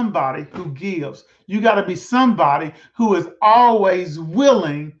be somebody who gives. You got to be somebody who is always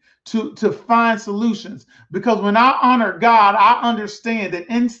willing to find solutions. Because when I honor God, I understand that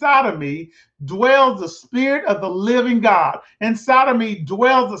inside of me dwells the spirit of the living God. Inside of me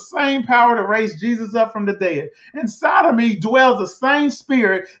dwells the same power to raise Jesus up from the dead. Inside of me dwells the same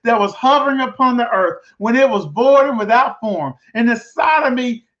spirit that was hovering upon the earth when it was void and without form. And inside of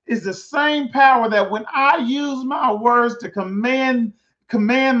me is the same power that when I use my words to command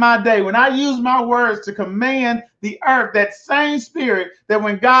my day, when I use my words to command the earth, that same spirit that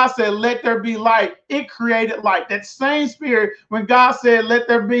when God said, let there be light, it created light. That same spirit, when God said, let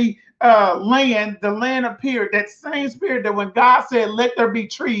there be land, the land appeared. That same spirit that when God said, let there be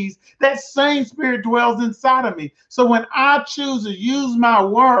trees, that same spirit dwells inside of me. So when I choose to use my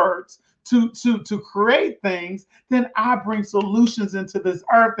words to create things, then I bring solutions into this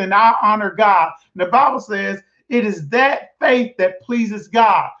earth and I honor God. And the Bible says it is that faith that pleases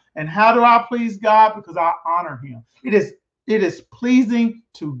God. And how do I please God? Because I honor him. It is pleasing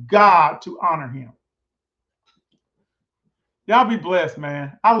to God to honor him. Y'all be blessed,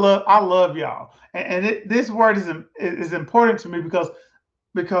 man. I love y'all. And this word is important to me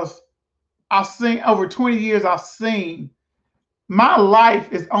because I've seen over 20 years, I've seen my life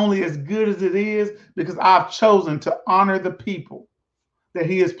is only as good as it is because I've chosen to honor the people that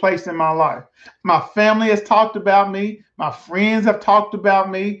he has placed in my life. My family has talked about me. My friends have talked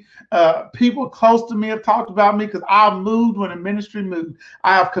about me. People close to me have talked about me because I've moved when the ministry moved.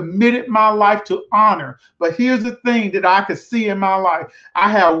 I have committed my life to honor. But here's the thing that I could see in my life.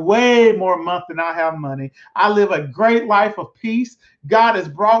 I have way more month than I have money. I live a great life of peace. God has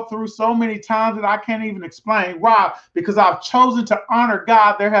brought through so many times that I can't even explain. Why? Because I've chosen to honor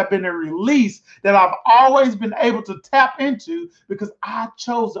God. There have been a release that I've always been able to tap into because I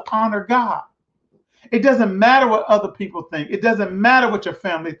chose to honor God. It doesn't matter what other people think. It doesn't matter what your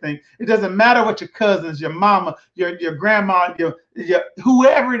family thinks. It doesn't matter what your cousins, your mama, your grandma, your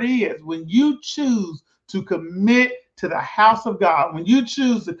whoever it is. When you choose to commit to the house of God, when you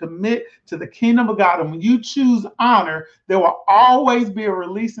choose to commit to the kingdom of God, and when you choose honor, there will always be a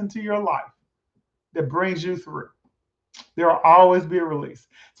release into your life that brings you through. There will always be a release.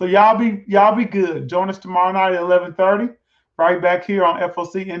 So y'all be good. Join us tomorrow night at 11:30, right back here on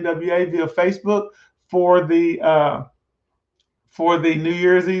FOC NWA via Facebook for the New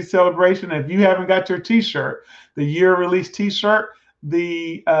Year's Eve celebration. If you haven't got your T-shirt, the year release T-shirt,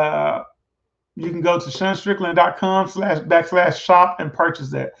 you can go to SeanStrickland.com/shop and purchase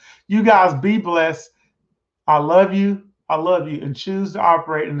that. You guys be blessed. I love you. I love you. And choose to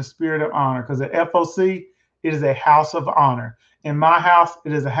operate in the spirit of honor, because at FOC, it is a house of honor. In my house,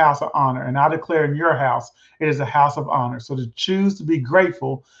 it is a house of honor. And I declare in your house, it is a house of honor. So to choose to be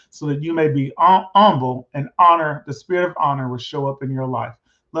grateful so that you may be humble and honor, the spirit of honor will show up in your life.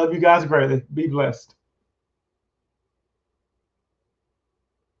 Love you guys greatly. Be blessed.